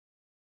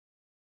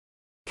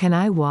 Can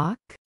I walk?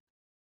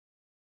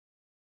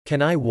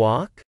 Can I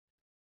walk?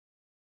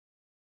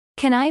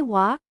 Can I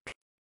walk?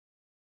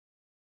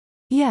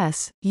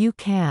 Yes, you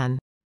can.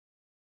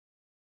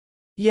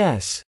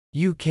 Yes,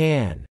 you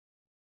can.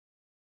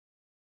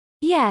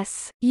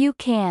 Yes, you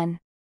can.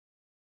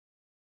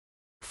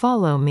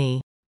 Follow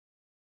me.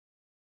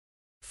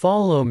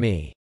 Follow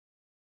me.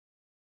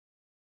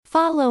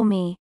 Follow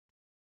me.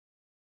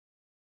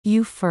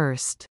 You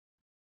first.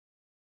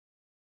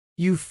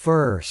 You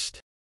first.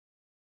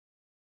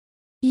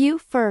 You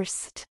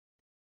first.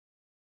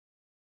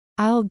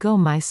 I'll go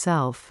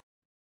myself.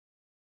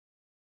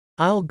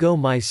 I'll go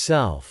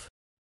myself.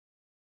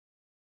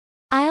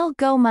 I'll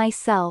go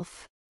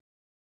myself.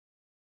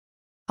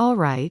 All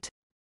right.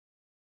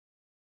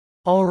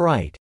 All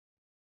right.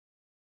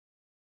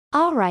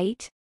 All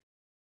right.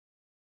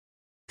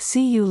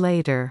 See you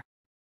later.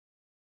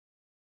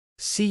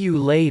 See you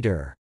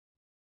later.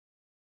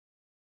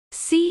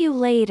 See you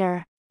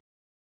later.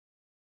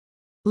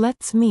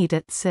 Let's meet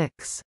at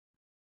 6.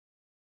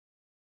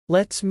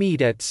 Let's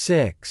meet at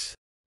 6.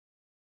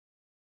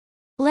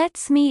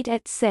 Let's meet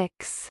at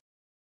 6.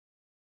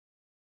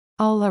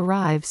 I'll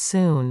arrive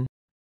soon.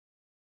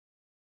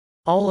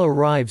 I'll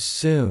arrive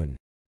soon.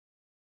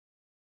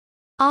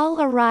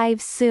 I'll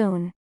arrive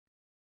soon.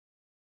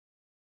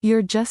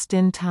 You're just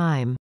in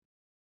time.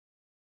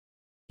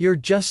 You're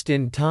just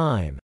in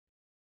time.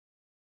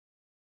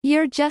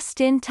 You're just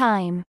in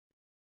time.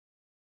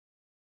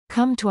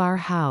 Come to our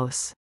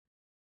house.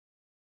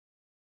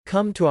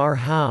 Come to our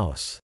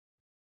house.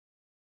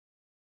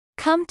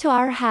 Come to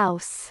our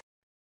house.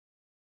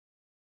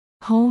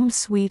 Home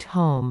sweet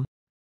home.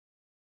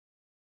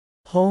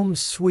 Home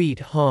sweet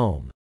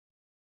home.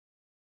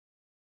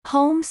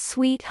 Home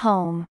sweet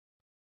home.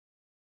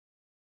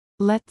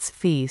 Let's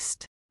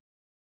feast.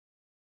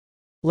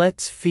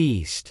 Let's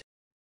feast.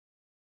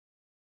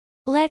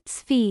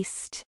 Let's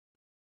feast.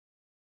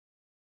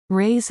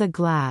 Raise a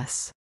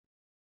glass.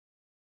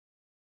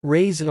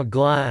 Raise a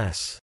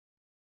glass.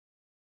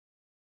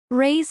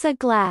 Raise a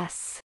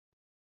glass.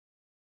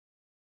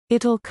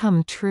 It'll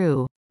come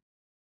true.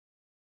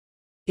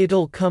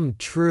 It'll come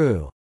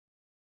true.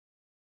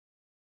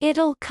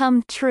 It'll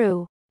come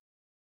true.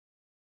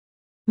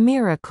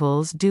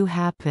 Miracles do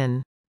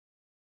happen.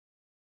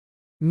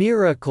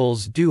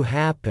 Miracles do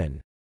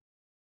happen.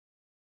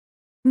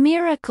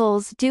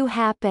 Miracles do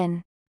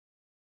happen.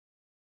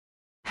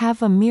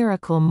 Have a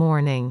miracle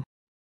morning.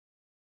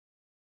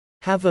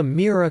 Have a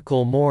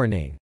miracle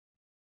morning.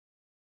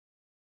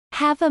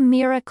 Have a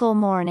miracle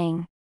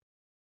morning.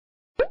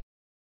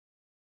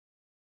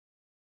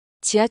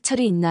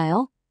 지하철이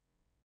있나요?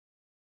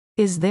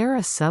 Is there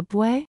a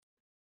subway?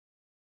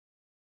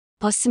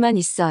 버스만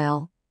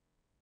있어요.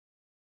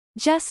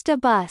 Just a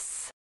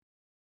bus.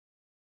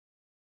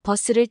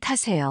 버스를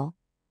타세요.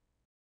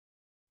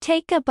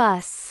 Take a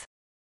bus.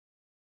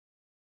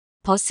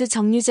 버스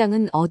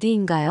정류장은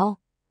어디인가요?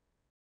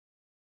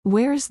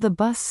 Where's the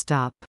bus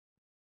stop?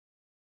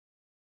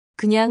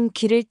 그냥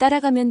길을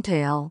따라가면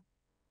돼요.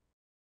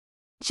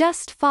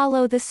 Just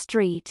follow the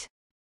street.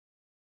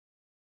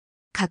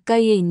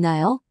 가까이에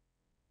있나요?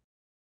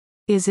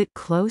 Is it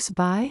close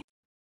by?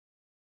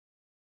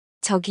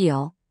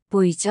 저기요.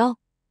 보이죠?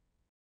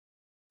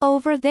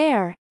 Over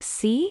there,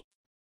 see?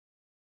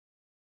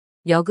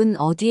 역은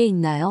어디에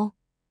있나요?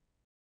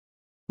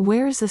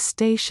 Where's a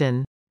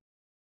station?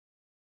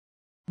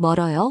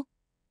 멀어요?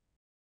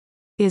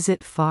 Is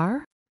it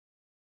far?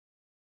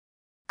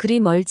 그리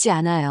멀지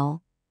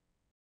않아요.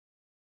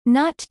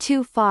 Not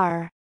too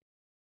far.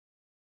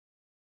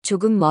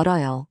 조금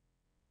멀어요.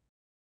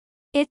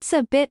 It's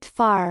a bit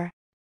far.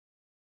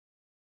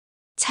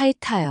 차에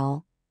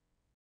타요.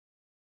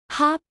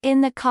 Hop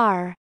in the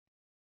car.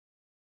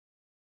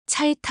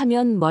 차에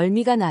타면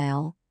멀미가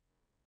나요.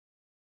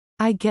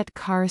 I get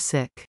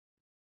carsick.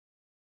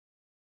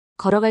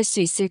 걸어갈 수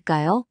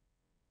있을까요?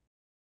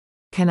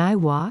 Can I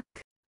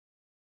walk?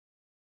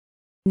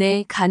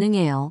 네,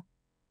 가능해요.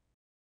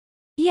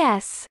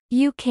 Yes,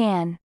 you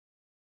can.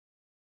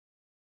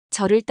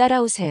 저를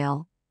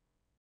따라오세요.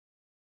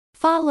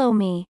 Follow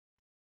me.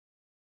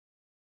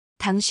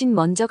 당신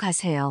먼저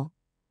가세요.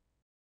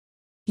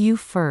 You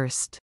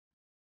first.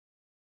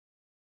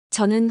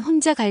 저는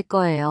혼자 갈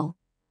거예요.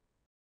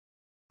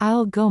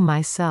 I'll go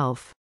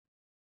myself.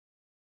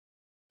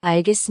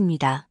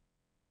 알겠습니다.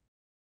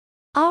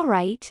 All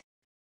right.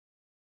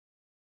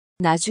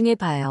 나중에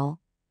봐요.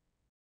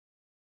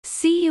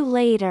 See you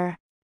later.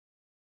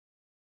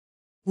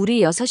 우리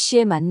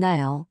 6시에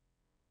만나요.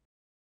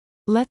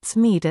 Let's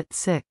meet at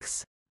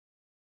 6.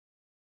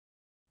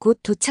 곧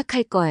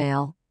도착할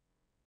거예요.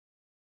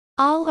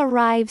 I'll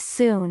arrive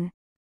soon.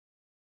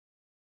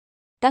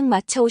 딱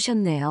맞춰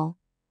오셨네요.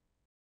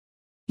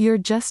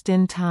 You're just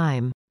in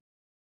time.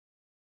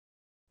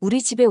 우리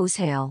집에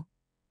오세요.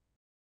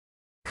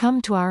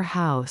 Come to our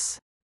house.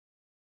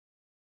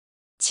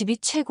 집이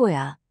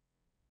최고야.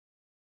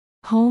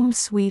 Home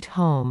sweet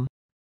home.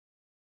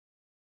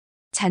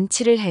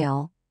 잔치를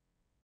해요.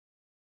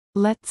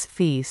 Let's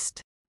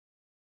feast.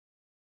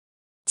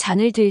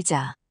 잔을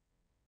들자.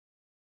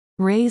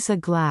 Raise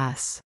a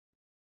glass.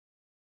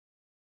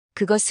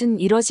 그것은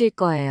이뤄질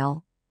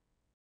거예요.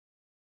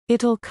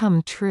 It'll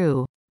come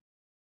true.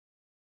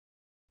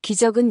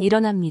 기적은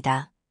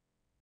일어납니다.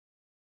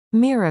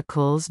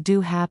 Miracles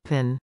do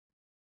happen.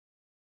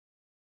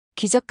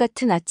 기적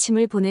같은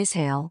아침을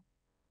보내세요.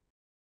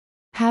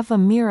 Have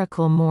a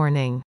miracle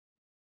morning.